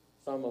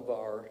some of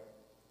our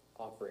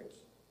offerings.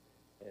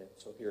 And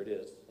so here it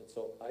is. And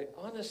so I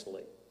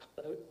honestly,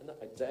 I'm not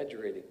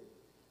exaggerating,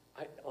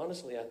 I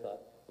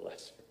thought,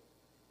 bless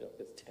her.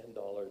 It's $10.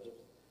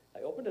 I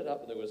opened it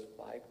up and there was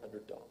 $500.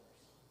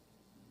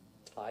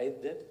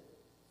 Tithed it,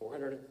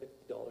 $450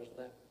 of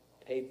that,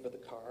 paid for the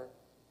car,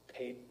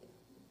 paid.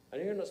 I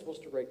know you're not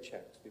supposed to write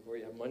checks before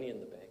you have money in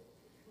the bank.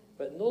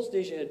 But in those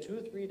days you had 2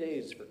 or 3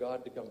 days for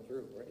God to come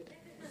through, right?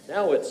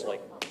 Now it's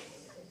like,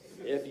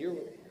 if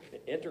you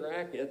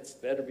interact, it's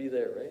better be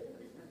there, right?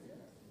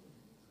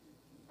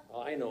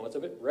 I know, it's a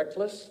bit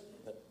reckless.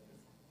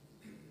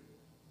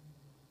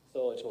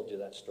 So I told you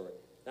that story.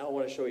 Now I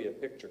want to show you a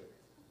picture.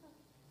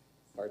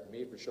 Pardon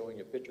me for showing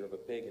you a picture of a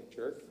pig in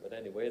church, but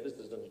anyway, this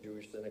is in a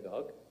Jewish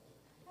synagogue.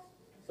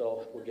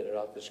 So we'll get it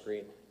off the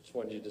screen. Just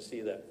wanted you to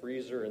see that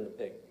freezer and the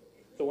pig.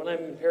 So when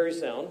I'm in Perry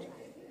Sound,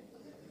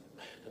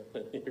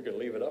 you're going to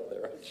leave it up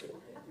there, aren't you?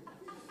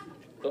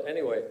 So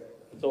anyway,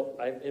 so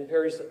I'm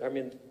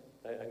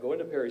going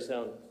to Perry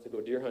Sound to go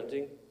deer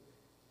hunting,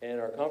 and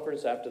our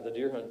conference after the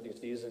deer hunting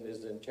season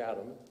is in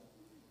Chatham,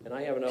 and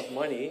I have enough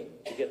money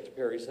to get to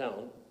Perry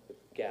Sound,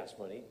 gas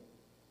money.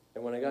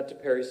 And when I got to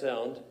Perry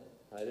Sound,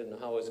 I didn't know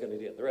how I was going to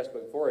get the rest,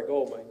 but before I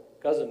go, my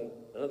cousin,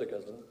 another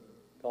cousin,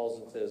 calls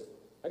and says,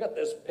 I got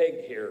this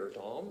pig here,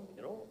 Tom,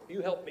 if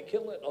you help me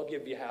kill it, I'll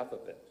give you half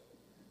of it.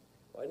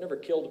 Well, I never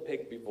killed a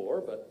pig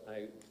before, but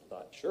I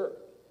thought, sure.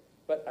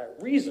 But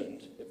I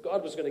reasoned, if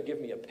God was going to give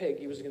me a pig,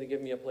 he was going to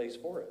give me a place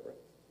for it, right?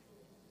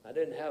 I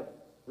didn't have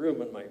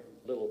room in my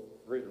little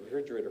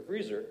refrigerator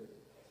freezer.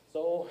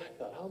 So I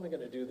thought, how am I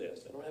going to do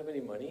this? I don't have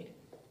any money.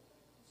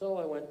 So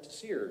I went to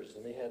Sears,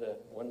 and they had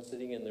one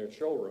sitting in their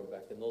showroom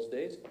back in those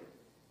days,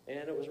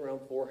 and it was around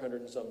 $400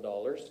 and some.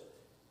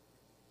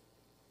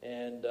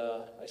 And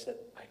I said,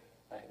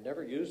 I've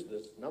never used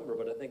this number,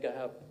 but I think I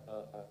have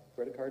a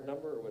credit card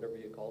number or whatever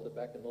you called it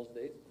back in those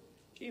days.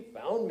 She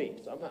found me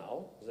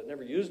somehow, because I'd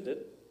never used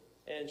it,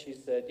 and she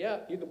said,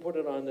 yeah, you can put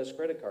it on this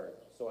credit card.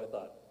 So I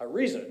thought, I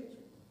reasoned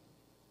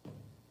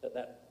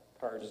that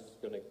card is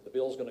the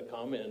bill's going to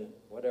come in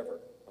whatever,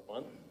 a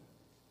month.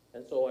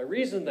 And so I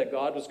reasoned that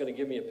God was going to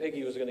give me a pig.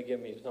 He was going to give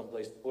me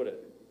someplace to put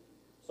it.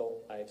 So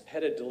I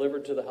had it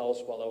delivered to the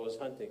house while I was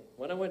hunting.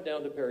 When I went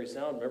down to Parry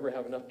Sound, remember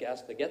having enough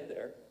gas to get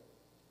there.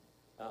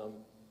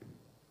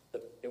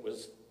 It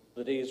was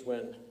the days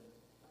when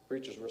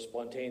preachers were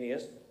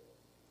spontaneous.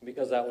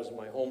 Because that was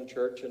my home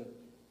church, and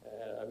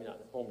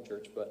not home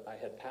church, but I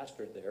had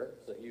pastored there,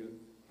 as a youth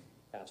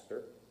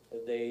pastor.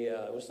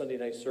 It was Sunday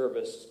night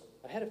service.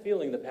 I had a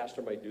feeling the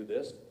pastor might do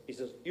this. He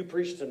says, you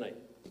preach tonight.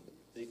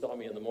 He saw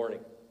me in the morning.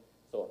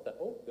 So I thought,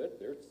 oh, good,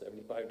 there's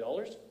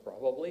 $75,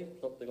 probably,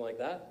 something like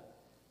that.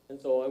 And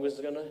so I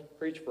was going to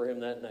preach for him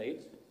that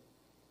night.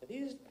 And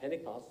these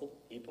Pentecostal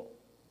people,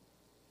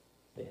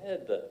 they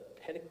had the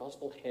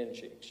Pentecostal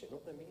handshakes, you know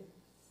what I mean?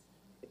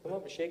 They come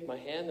up and shake my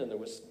hand, and there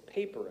was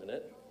paper in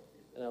it.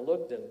 And I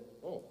looked, and,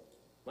 oh,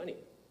 money.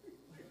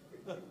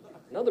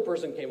 Another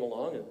person came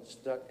along and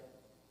stuck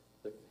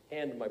the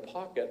hand in my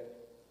pocket,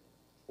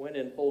 went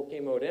in full,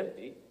 came out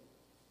empty.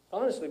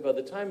 Honestly, by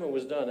the time it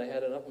was done, I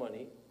had enough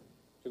money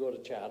to go to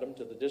Chatham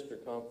to the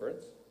district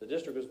conference. The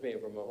district was paying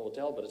for my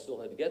hotel, but I still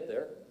had to get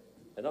there.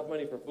 Enough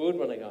money for food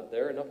when I got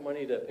there, enough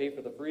money to pay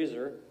for the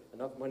freezer,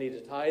 enough money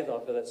to tithe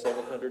off of that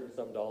 $700 and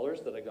some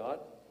that I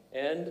got,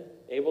 and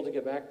able to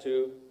get back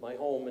to my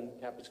home in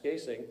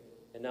Kapuskasing.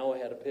 And now I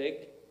had a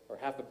pig, or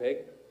half a pig.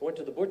 Went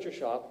to the butcher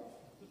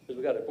shop, because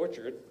we got it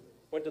butchered.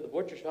 Went to the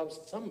butcher shop,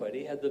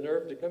 somebody had the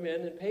nerve to come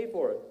in and pay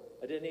for it.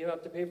 I didn't even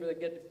have to pay for it to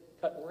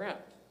get cut and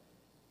wrapped.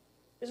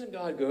 Isn't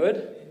God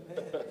good?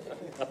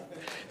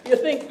 You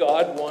think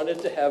God wanted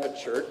to have a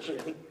church,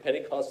 a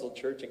Pentecostal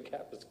church in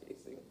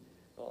Kapuskasing?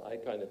 Well, I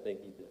kind of think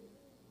he did.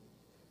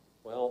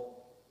 Well,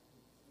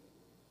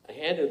 I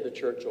handed the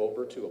church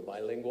over to a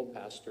bilingual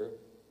pastor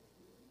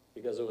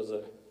because it was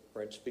a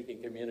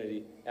French-speaking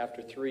community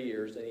after 3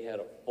 years, and he had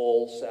a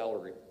full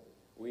salary.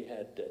 We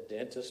had a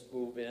dentist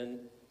move in,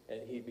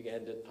 and he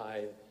began to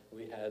tithe.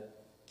 We had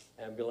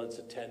ambulance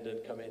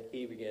attendant come in.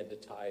 He began to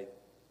tithe.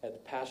 Had the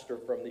pastor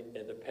from the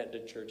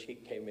independent church. He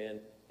came in.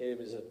 He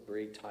was a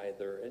great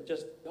tither. And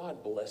just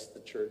God bless the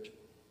church.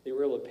 They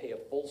were able to pay a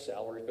full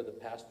salary for the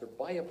pastor,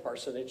 buy a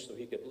parsonage so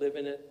he could live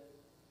in it.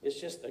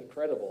 It's just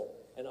incredible.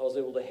 And I was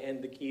able to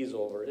hand the keys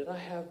over. Did I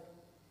have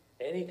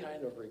any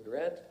kind of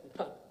regret?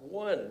 Not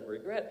one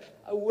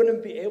regret. I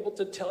wouldn't be able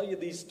to tell you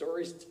these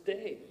stories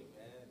today.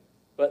 Amen.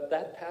 But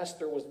that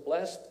pastor was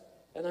blessed,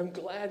 and I'm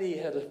glad he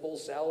had a full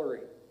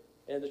salary.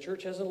 And the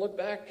church hasn't looked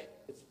back.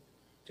 It's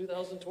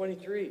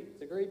 2023.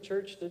 It's a great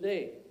church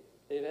today.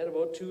 They've had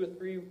about 2 or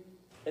 3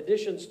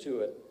 additions to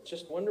it. It's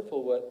just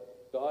wonderful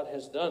what God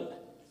has done.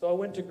 So I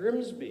went to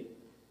Grimsby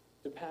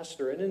to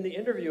pastor, and in the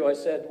interview I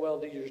said, well,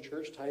 did your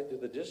church tithe to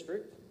the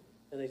district?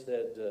 And they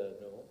said,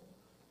 no.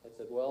 I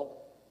said, well,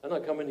 I'm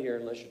not coming here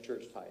unless your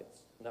church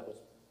tithes. And that was,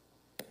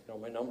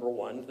 my number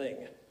one thing,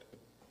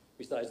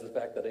 besides the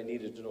fact that I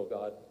needed to know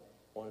God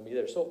wanted me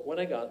there. So when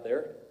I got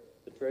there,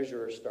 the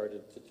treasurer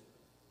started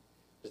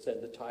to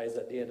send the tithes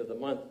at the end of the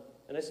month.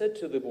 And I said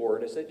to the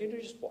board, I said,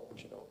 just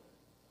watch,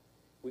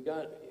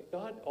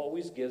 God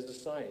always gives a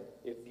sign.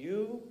 If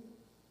you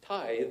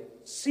tithe,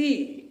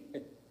 see,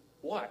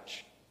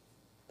 watch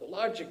the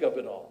logic of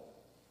it all.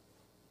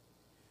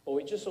 Well,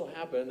 it just so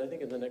happened, I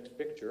think in the next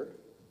picture,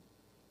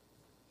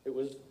 it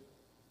was,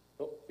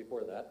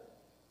 before that,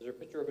 is there a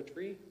picture of a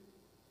tree?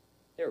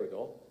 There we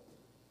go.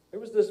 There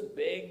was this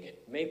big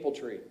maple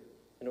tree,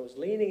 and it was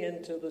leaning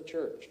into the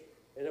church,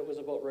 and it was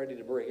about ready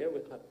to break. It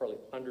was probably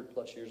 100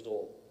 plus years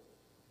old.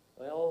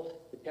 Well,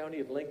 the county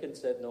of Lincoln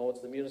said, no, it's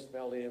the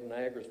municipality of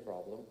Niagara's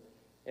problem.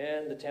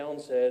 And the town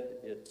said,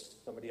 it's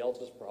somebody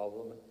else's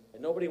problem.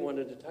 And nobody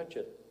wanted to touch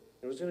it.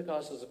 It was going to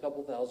cost us a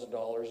couple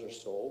 $1,000s or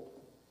so,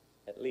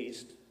 at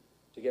least,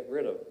 to get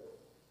rid of.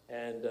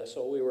 And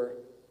so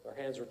our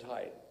hands were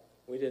tied.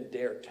 We didn't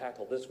dare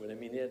tackle this one.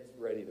 It's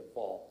ready to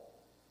fall.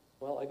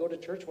 Well, I go to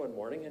church one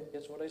morning, and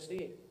guess what I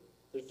see?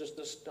 There's just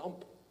a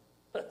stump.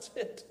 That's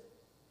it.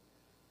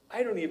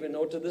 I don't even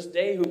know to this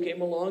day who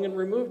came along and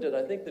removed it.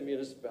 I think the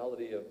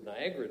municipality of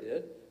Niagara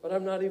did, but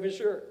I'm not even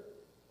sure.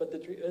 But the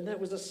tree, and that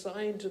was a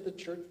sign to the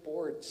church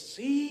board.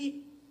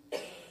 See,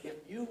 if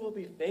you will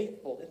be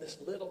faithful in this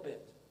little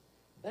bit.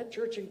 That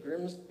church in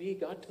Grimsby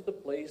got to the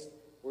place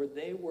where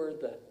they were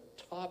the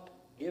top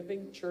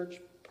giving church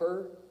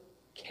per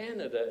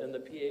Canada and the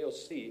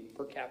PAOC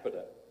per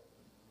capita,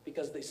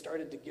 because they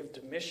started to give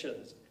to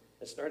missions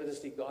and started to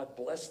see God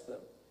bless them.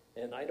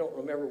 And I don't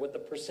remember what the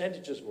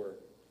percentages were,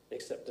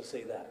 except to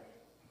say that.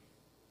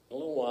 A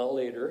little while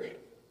later,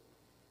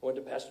 I went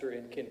to pastor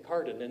in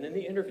Kincardine, and in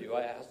the interview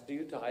I asked, do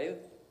you tithe?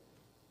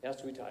 He asked,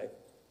 do we tithe?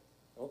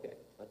 Okay,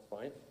 that's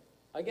fine.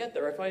 I get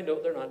there, I find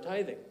out they're not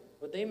tithing.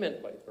 What they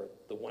meant by, or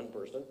the one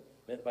person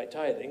meant by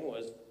tithing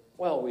was,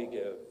 well, we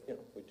give,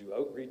 we do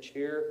outreach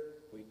here,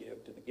 we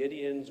give to the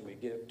Gideons, we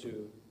give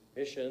to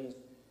missions,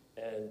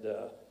 and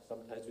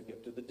sometimes we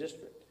give to the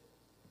district.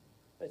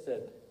 I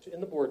said, in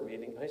the board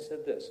meeting, I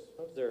said this.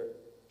 I was there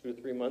 2 or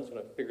 3 months when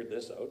I figured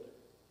this out.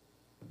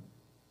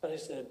 And I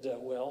said,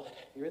 well,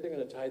 you're either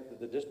going to tithe to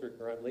the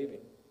district or I'm leaving.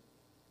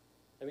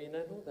 I mean, I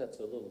know that's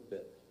a little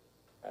bit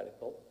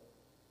radical,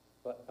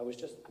 but I was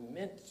just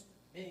meant,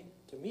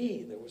 to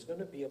me, there was going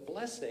to be a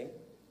blessing,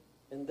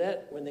 and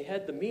that when they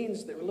had the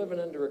means, they were living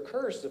under a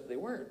curse if they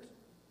weren't.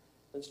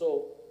 And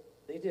so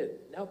they did.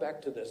 Now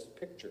back to this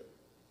picture.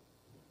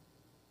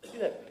 See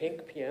that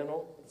pink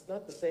piano? It's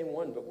not the same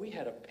one, but we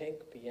had a pink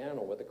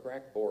piano with a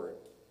cracked board.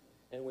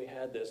 And we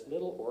had this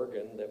little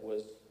organ that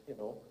was,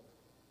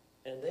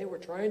 and they were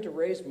trying to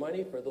raise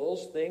money for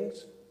those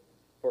things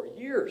for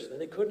years,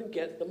 and they couldn't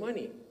get the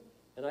money.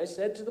 And I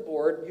said to the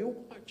board, you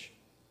watch.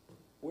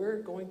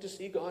 We're going to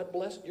see God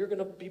bless. You're going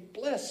to be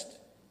blessed.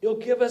 He'll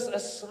give us a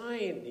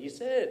sign. He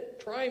said,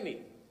 try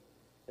me.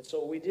 And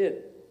so we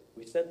did.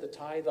 We sent the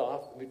tithe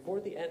off. Before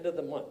the end of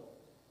the month,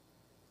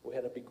 we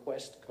had a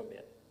bequest come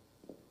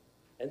in.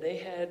 And they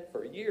had,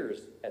 for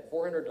years, had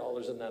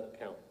 $400 in that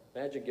account.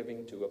 Imagine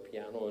giving to a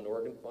piano and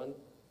organ fund.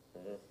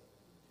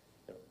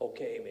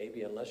 Okay,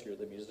 maybe, unless you're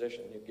the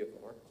musician, you give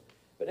more.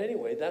 But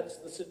anyway, that's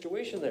the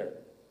situation there.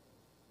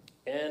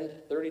 And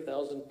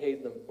 $30,000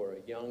 paid them for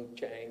a young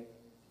Chang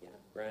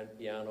grand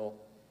piano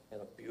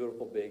and a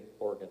beautiful big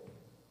organ.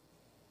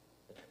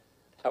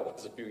 That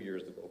was a few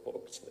years ago,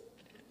 folks.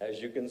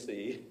 As you can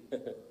see,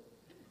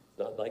 it's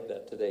not like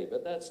that today,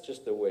 but that's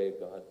just the way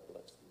God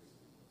blessed us.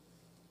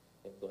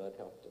 And God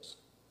helped us.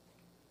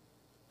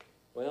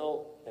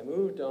 Well, I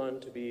moved on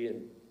to be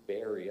in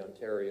Barrie,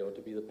 Ontario,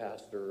 to be the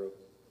pastor of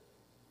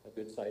a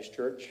good-sized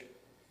church.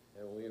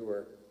 And we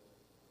were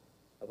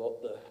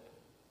about the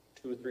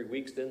 2 or 3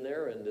 weeks in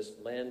there, and this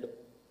land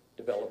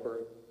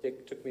developer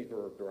took me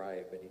for a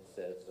drive, and he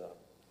says,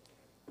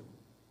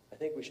 I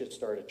think we should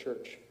start a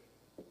church.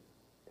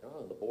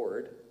 On the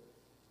board.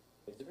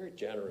 He's very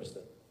generous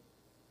and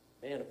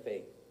man of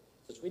faith.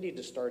 He says, we need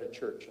to start a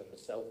church on the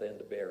south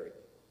end of Barrie.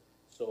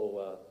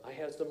 So I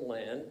have some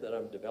land that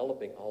I'm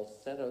developing. I'll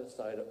set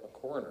outside a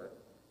corner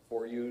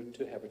for you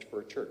to have it for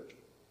a church.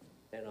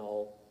 And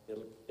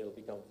it'll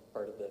become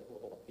part of the,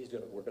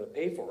 we're going to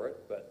pay for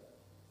it, but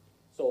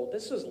so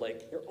this is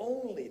like, you're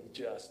only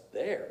just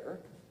there.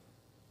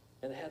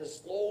 And it had a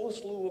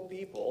slew of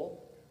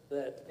people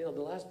that, the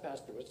last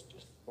pastor was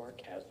just Mark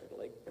Hazard.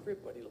 Like,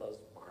 everybody loves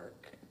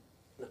Mark.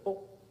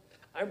 No,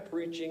 I'm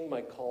preaching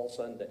my call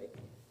Sunday,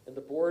 and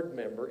the board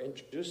member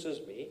introduces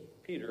me.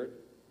 Peter,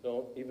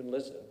 don't even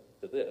listen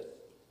to this.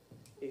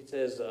 He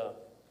says,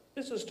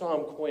 this is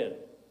Tom Quinn.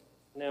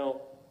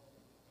 Now,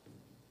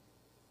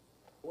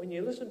 when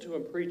you listen to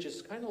him preach,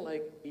 it's kind of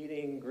like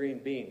eating green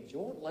beans. You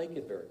won't like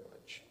it very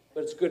much,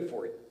 but it's good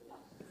for you.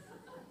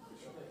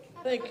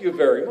 Thank you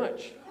very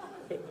much.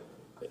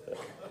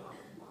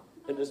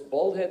 And this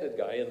bald-headed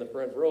guy in the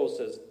front row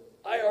says,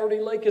 I already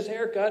like his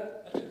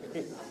haircut.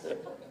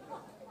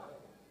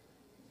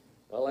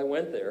 Well, I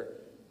went there,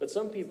 but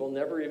some people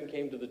never even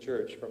came to the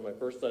church from my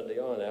first Sunday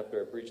on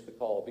after I preached the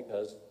call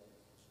because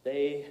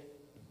I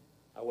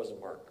wasn't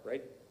marked,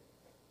 right?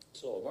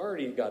 So I've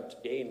already got to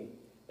gain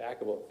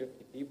back about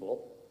 50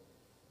 people,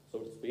 so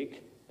to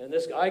speak. And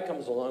this guy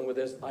comes along with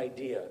this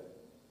idea.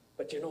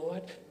 But you know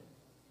what?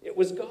 It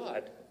was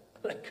God.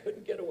 I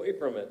couldn't get away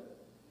from it.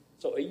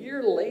 So a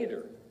year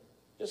later,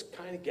 just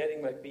kind of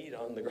getting my feet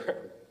on the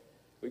ground,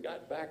 we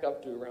got back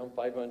up to around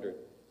 500.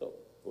 So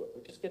we're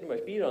just getting my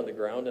feet on the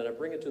ground, and I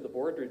bring it to the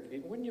board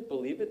retreat. Wouldn't you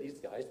believe it? These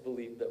guys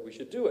believed that we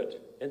should do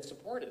it and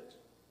support it.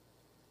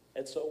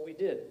 And so we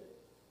did.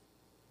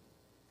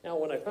 Now,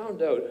 when I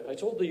found out, I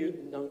told the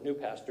new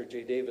pastor,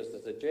 Jay Davis,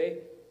 I said, Jay,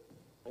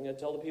 I'm going to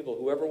tell the people,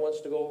 whoever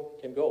wants to go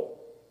can go.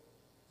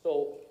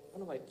 So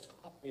one of my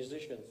top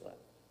musicians left.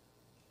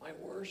 My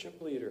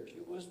worship leader, she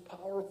was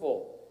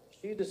powerful.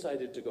 She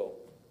decided to go.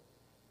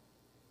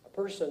 A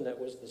person that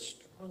was the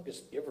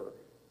strongest giver,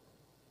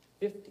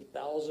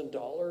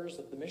 $50,000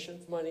 of the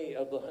missions money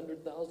of the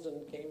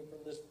 $100,000 came from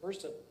this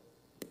person.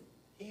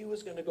 He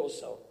was going to go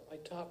south. My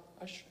top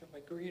usher, my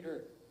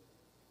greeter,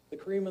 the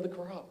cream of the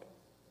crop.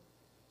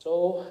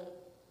 So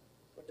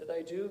what did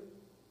I do?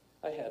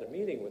 I had a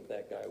meeting with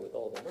that guy with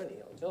all the money,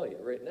 I'll tell you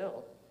right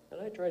now. And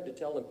I tried to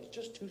tell him he's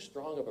just too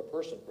strong of a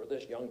person for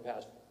this young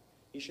pastor.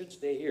 He should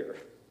stay here.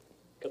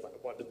 Because I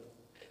wanted to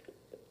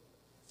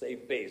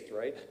save face,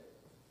 right?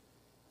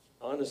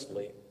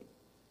 Honestly,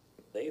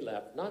 they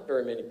left. Not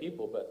very many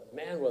people, but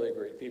man, were they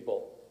great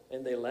people.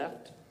 And they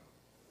left.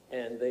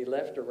 And they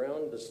left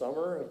around the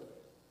summer of,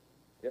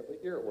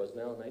 what year it was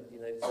now,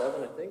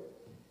 1997, I think.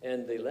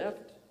 And they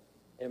left.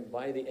 And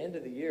by the end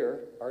of the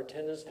year, our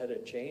attendance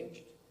hadn't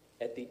changed.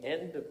 At the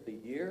end of the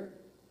year,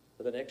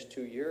 for the next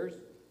 2 years,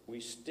 we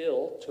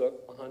still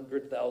took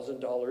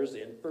 $100,000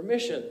 in for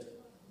missions.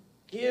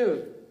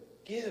 Give,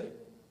 give.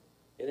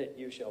 In it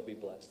you shall be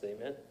blessed.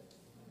 Amen.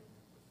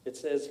 It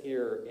says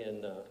here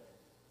in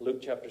Luke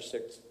chapter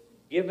 6,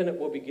 given it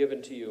will be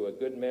given to you, a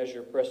good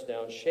measure, pressed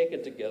down,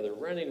 shaken together,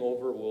 running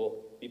over,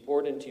 will be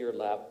poured into your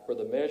lap. For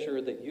the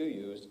measure that you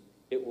use,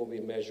 it will be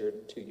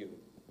measured to you.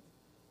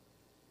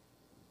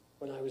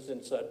 When I was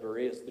in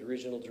Sudbury as the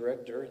regional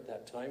director at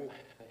that time,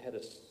 I had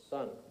a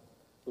son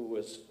who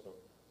was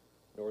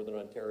a Northern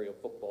Ontario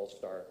football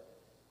star,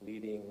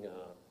 leading,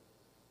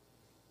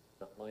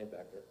 not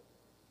linebacker,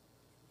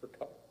 for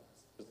couple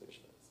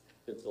positions.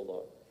 It's so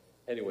long.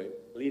 Anyway,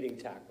 leading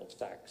tackle,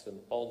 sacks in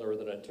all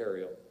Northern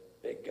Ontario.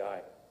 Big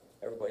guy.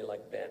 Everybody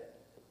liked Ben.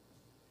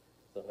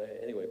 So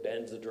anyway,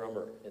 Ben's the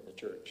drummer in the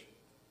church.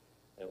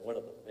 And one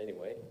of them,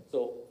 anyway.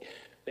 So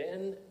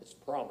Ben is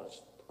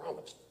promised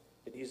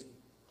that he's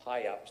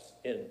high ups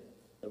in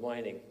the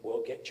mining.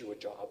 We'll get you a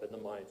job in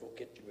the mines. We'll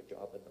get you a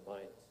job in the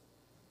mines.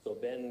 So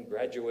Ben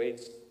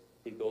graduates.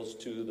 He goes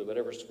to the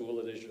whatever school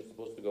it is you're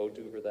supposed to go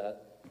to for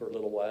that for a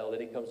little while.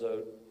 Then he comes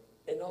out.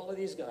 And all of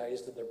these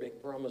guys and their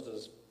big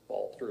promises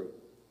fall through.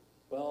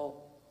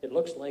 Well, it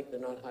looks like they're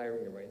not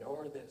hiring him right now,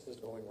 or this is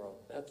going wrong,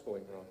 that's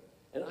going wrong.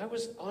 And I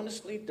was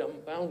honestly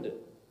dumbfounded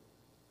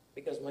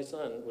because my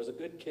son was a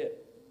good kid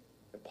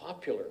and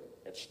popular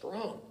and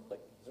strong. Like,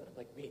 he's not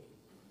like me.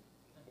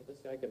 This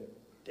guy can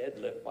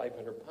deadlift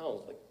 500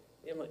 pounds. Like,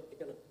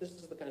 this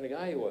is the kind of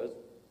guy he was.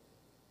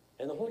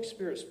 And the Holy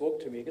Spirit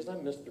spoke to me because I'm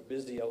Mr.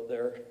 Busy out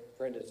there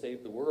trying to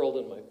save the world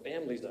and my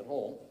family's at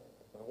home,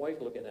 my wife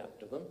looking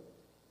after them.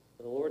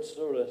 And the Lord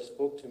sort of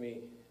spoke to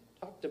me,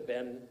 talk to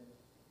Ben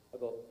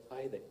about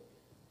tithing.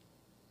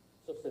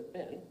 So I said,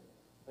 Ben,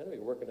 I know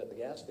you're working at the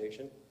gas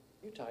station.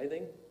 You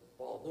tithing?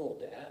 Well, no,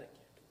 Dad,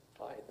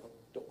 I can't tithe.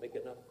 Don't make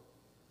enough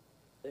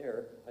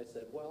there. I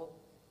said, well,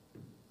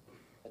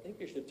 I think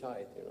you should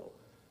tithe,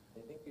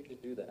 I think you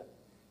should do that.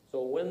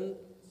 So when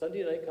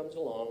Sunday night comes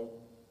along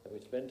and we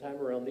spend time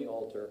around the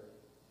altar,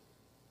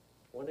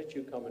 why don't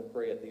you come and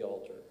pray at the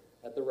altar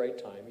at the right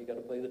time? You got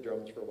to play the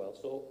drums for a while.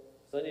 So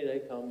Sunday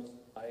night comes,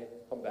 I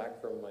come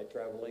back from my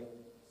traveling.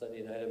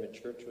 Sunday night I'm in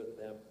church with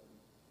them.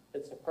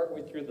 It's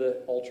partway through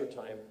the altar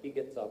time, he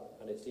gets up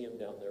and I see him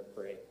down there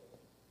praying.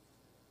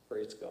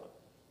 Praise God.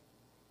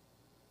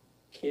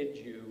 Kid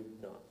you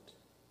not.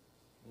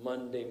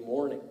 Monday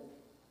morning,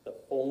 the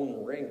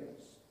phone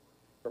rings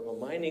from a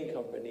mining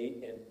company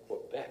in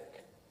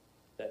Quebec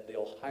that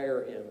they'll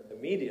hire him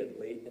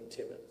immediately in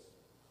Timmins.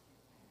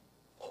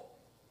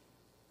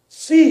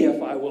 See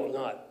if I will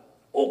not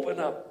open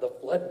up the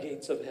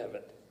floodgates of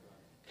heaven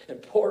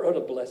and pour out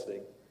a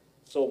blessing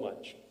so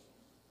much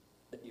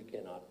that you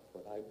cannot.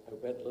 But I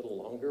went a little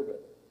longer,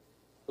 but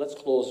let's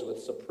close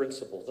with some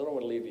principles. I don't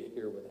want to leave you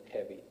here with a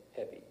heavy.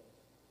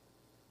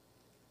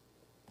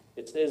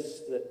 It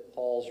says that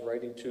Paul's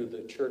writing to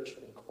the church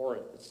in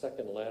Corinth, the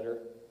second letter,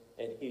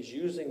 and he's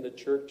using the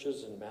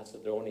churches in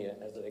Macedonia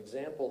as an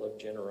example of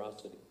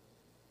generosity.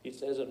 He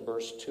says in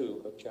verse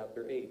 2 of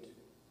chapter 8,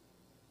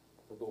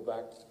 we'll go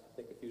back, I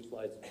think, a few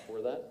slides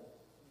before that.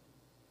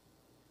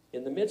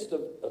 In the midst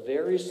of a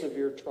very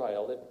severe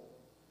trial,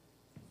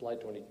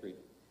 slide 23,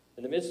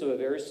 in the midst of a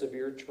very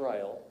severe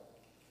trial,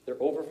 their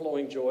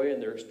overflowing joy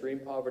and their extreme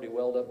poverty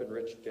welled up in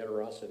rich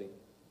generosity.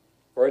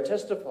 For I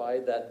testify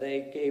that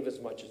they gave as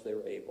much as they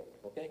were able.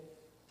 Okay?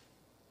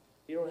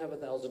 You don't have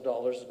 $1,000,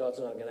 God's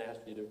not going to ask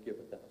you to give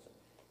 1,000.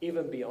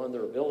 Even beyond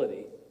their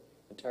ability,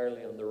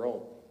 entirely on their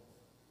own.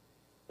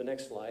 The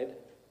next slide.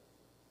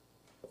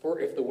 For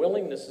if the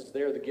willingness is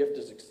there, the gift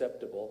is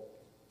acceptable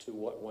to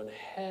what one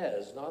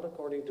has, not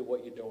according to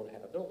what you don't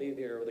have. Don't leave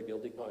here with a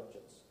guilty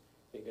conscience,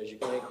 because you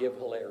can't give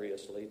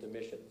hilariously to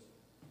missions.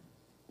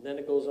 And then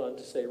it goes on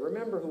to say,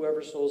 remember,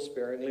 whoever sows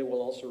sparingly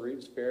will also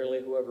reap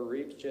sparingly. Whoever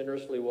reaps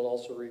generously will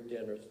also reap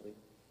generously.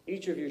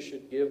 Each of you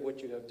should give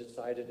what you have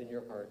decided in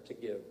your heart to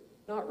give.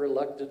 Not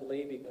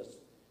reluctantly, because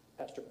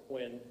Pastor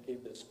Quinn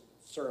gave this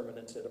sermon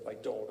and said, if I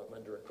don't, I'm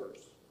under a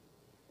curse.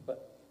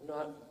 But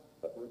not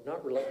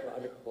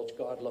reluctantly, because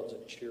God loves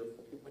a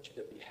cheerful. He wants you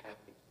to be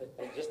happy.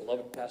 I just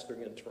love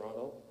pastoring in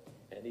Toronto,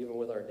 and even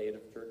with our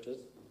native churches,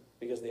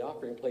 because the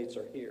offering plates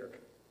are here.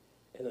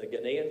 And the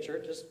Ghanaian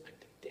churches,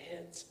 they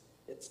dance.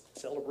 It's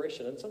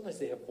celebration. And sometimes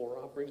they have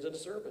 4 offerings in a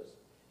service.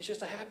 It's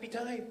just a happy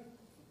time.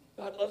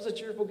 God loves a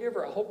cheerful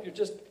giver. I hope you're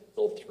just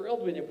so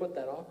thrilled when you put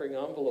that offering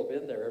envelope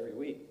in there every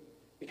week,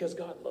 because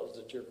God loves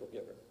a cheerful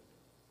giver.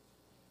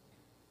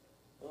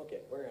 Okay,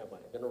 where am I?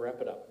 I'm going to wrap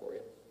it up for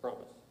you.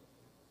 Promise.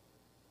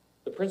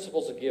 The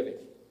principles of giving.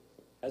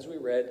 As we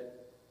read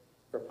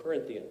from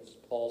Corinthians,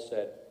 Paul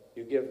said,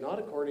 you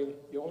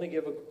only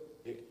give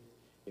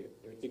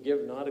you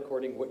give not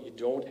according to what you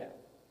don't have.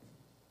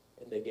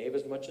 And they gave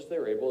as much as they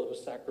were able. It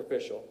was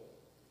sacrificial.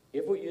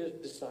 Give what you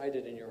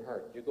decided in your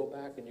heart. You go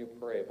back and you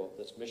pray about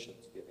this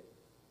missions giving.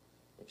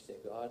 You say,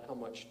 God, how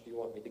much do you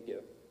want me to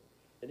give?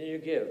 And then you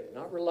give,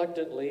 not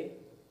reluctantly,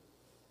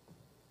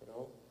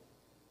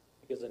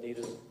 because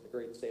Anita's a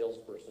great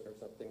salesperson or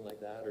something like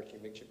that, or she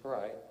makes you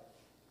cry.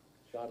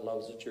 God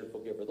loves a cheerful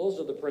giver. Those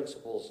are the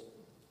principles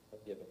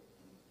of giving.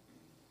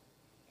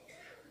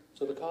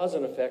 So the cause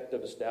and effect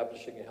of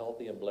establishing a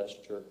healthy and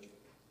blessed church.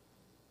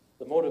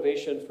 The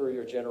motivation for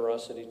your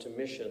generosity to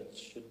missions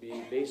should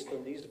be based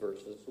on these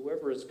verses.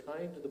 Whoever is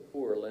kind to the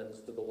poor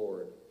lends to the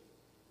Lord,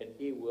 and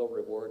he will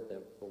reward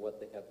them for what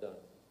they have done.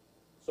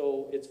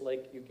 So it's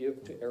like you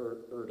give to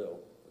Erdo.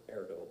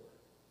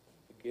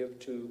 You give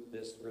to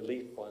this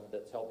relief fund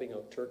that's helping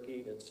out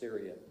Turkey and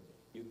Syria.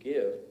 You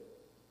give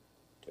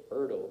to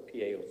Erdo,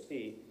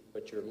 PAOC,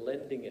 but you're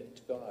lending it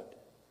to God.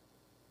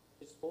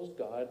 You suppose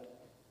God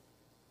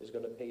is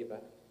going to pay you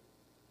back?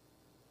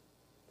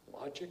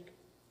 Logic?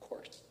 Of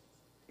course.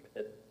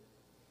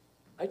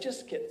 I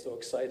just get so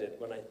excited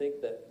when I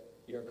think that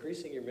you're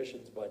increasing your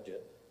missions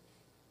budget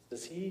to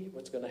see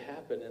what's going to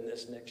happen in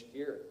this next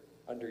year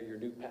under your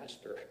new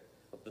pastor,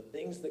 of the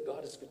things that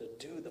God is going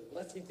to do, the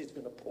blessings he's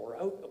going to pour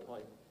out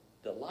upon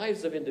the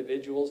lives of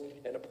individuals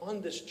and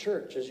upon this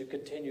church as you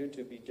continue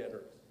to be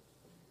generous.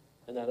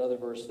 And that other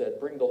verse said,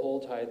 bring the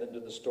whole tithe into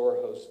the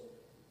storehouse.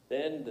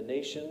 Then the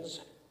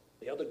nations,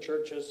 the other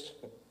churches,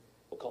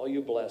 will call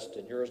you blessed,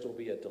 and yours will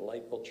be a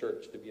delightful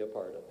church to be a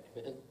part of.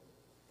 Amen.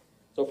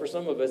 So for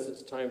some of us,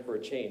 it's time for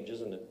a change,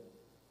 isn't it?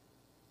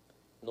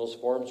 And those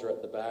forms are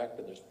at the back,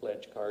 and there's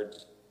pledge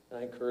cards. And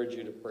I encourage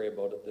you to pray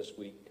about it this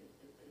week.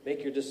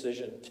 Make your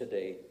decision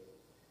today.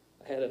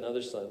 I had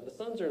another son. The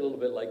sons are a little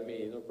bit like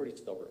me. They're pretty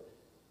stubborn.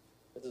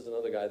 This is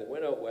another guy that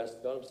went out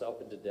west, got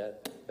himself into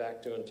debt,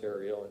 back to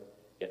Ontario, and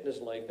getting his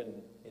life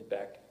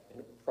back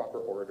in proper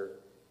order.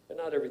 But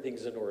not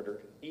everything's in order.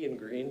 Ian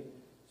Green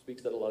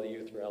speaks at a lot of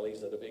youth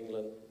rallies out of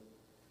England.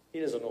 He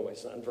doesn't know my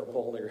son from a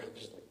hole in the ground.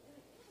 Just like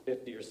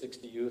 50 or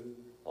 60 youth,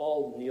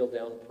 all kneel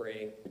down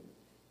praying.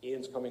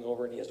 Ian's coming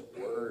over and he has a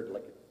word,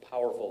 like a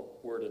powerful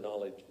word of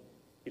knowledge.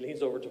 He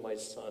leans over to my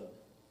son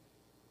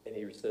and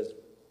he says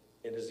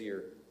in his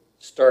ear,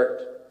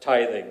 start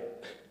tithing.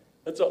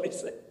 That's all he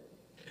said.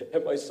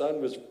 And my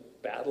son was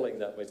battling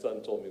that. My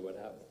son told me what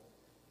happened.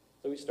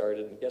 So he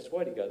started, and guess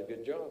what? He got a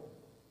good job.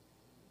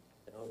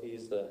 You know,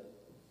 he's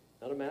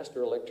not a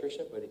master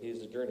electrician, but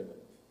he's a journeyman.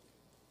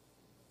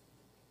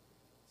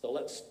 So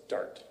let's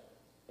start.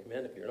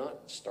 Amen. If you're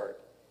not,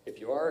 start. If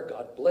you are,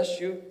 God bless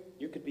you.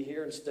 You could be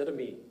here instead of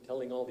me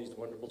telling all these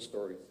wonderful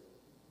stories.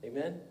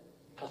 Amen.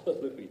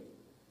 Hallelujah.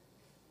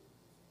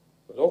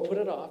 But don't put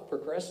it off.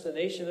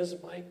 Procrastination is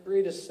my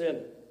greatest sin.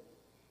 It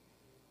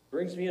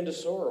brings me into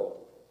sorrow.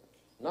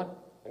 I'm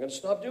going to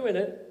stop doing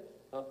it.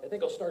 I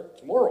think I'll start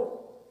tomorrow.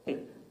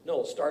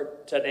 No,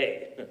 start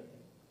today.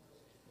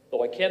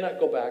 Though I cannot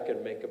go back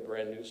and make a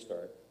brand new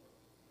start.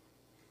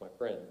 My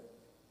friend,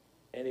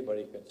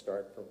 anybody can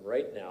start from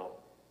right now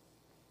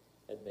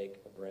and make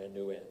a brand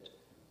new end.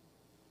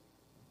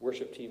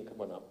 Worship team,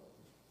 come on up.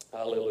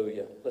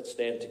 Hallelujah. Let's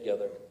stand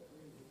together.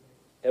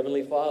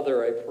 Heavenly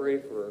Father, I pray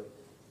for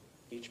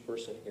each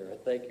person here. I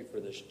thank you for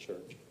this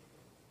church.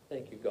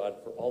 Thank you, God,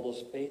 for all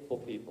those faithful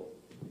people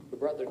who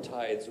brought their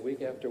tithes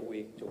week after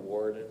week to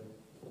Warden,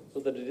 so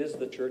that it is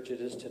the church it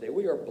is today.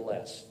 We are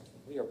blessed.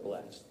 We are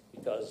blessed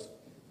because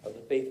of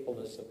the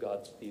faithfulness of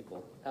God's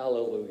people.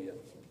 Hallelujah.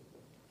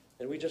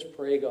 And we just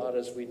pray, God,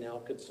 as we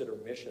now consider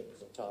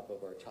missions on top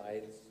of our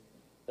tithes,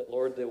 that,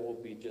 Lord, there will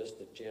be just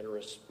a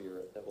generous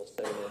spirit that will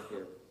settle in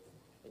here.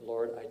 And,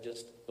 Lord, I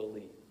just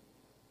believe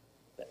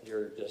that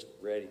you're just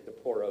ready to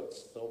pour out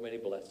so many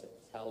blessings.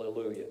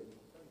 Hallelujah.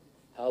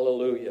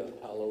 Hallelujah.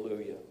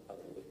 Hallelujah.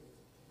 Hallelujah.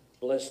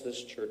 Bless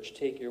this church.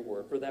 Take your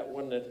word. For that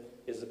one that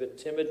is a bit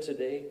timid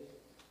today,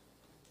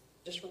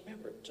 just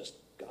remember, just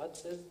God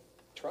says,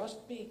 trust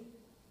me.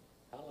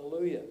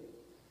 Hallelujah.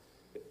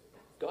 If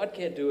God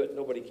can't do it,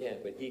 nobody can,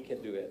 but he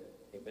can do it.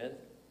 Amen.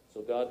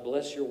 So God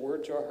bless your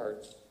word to our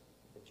hearts.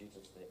 In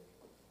Jesus' name.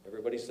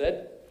 Everybody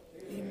said?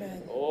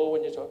 Amen. Oh,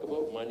 when you talk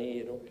about money,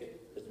 you don't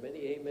get as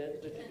many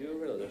amens as you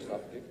do or other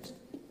subjects.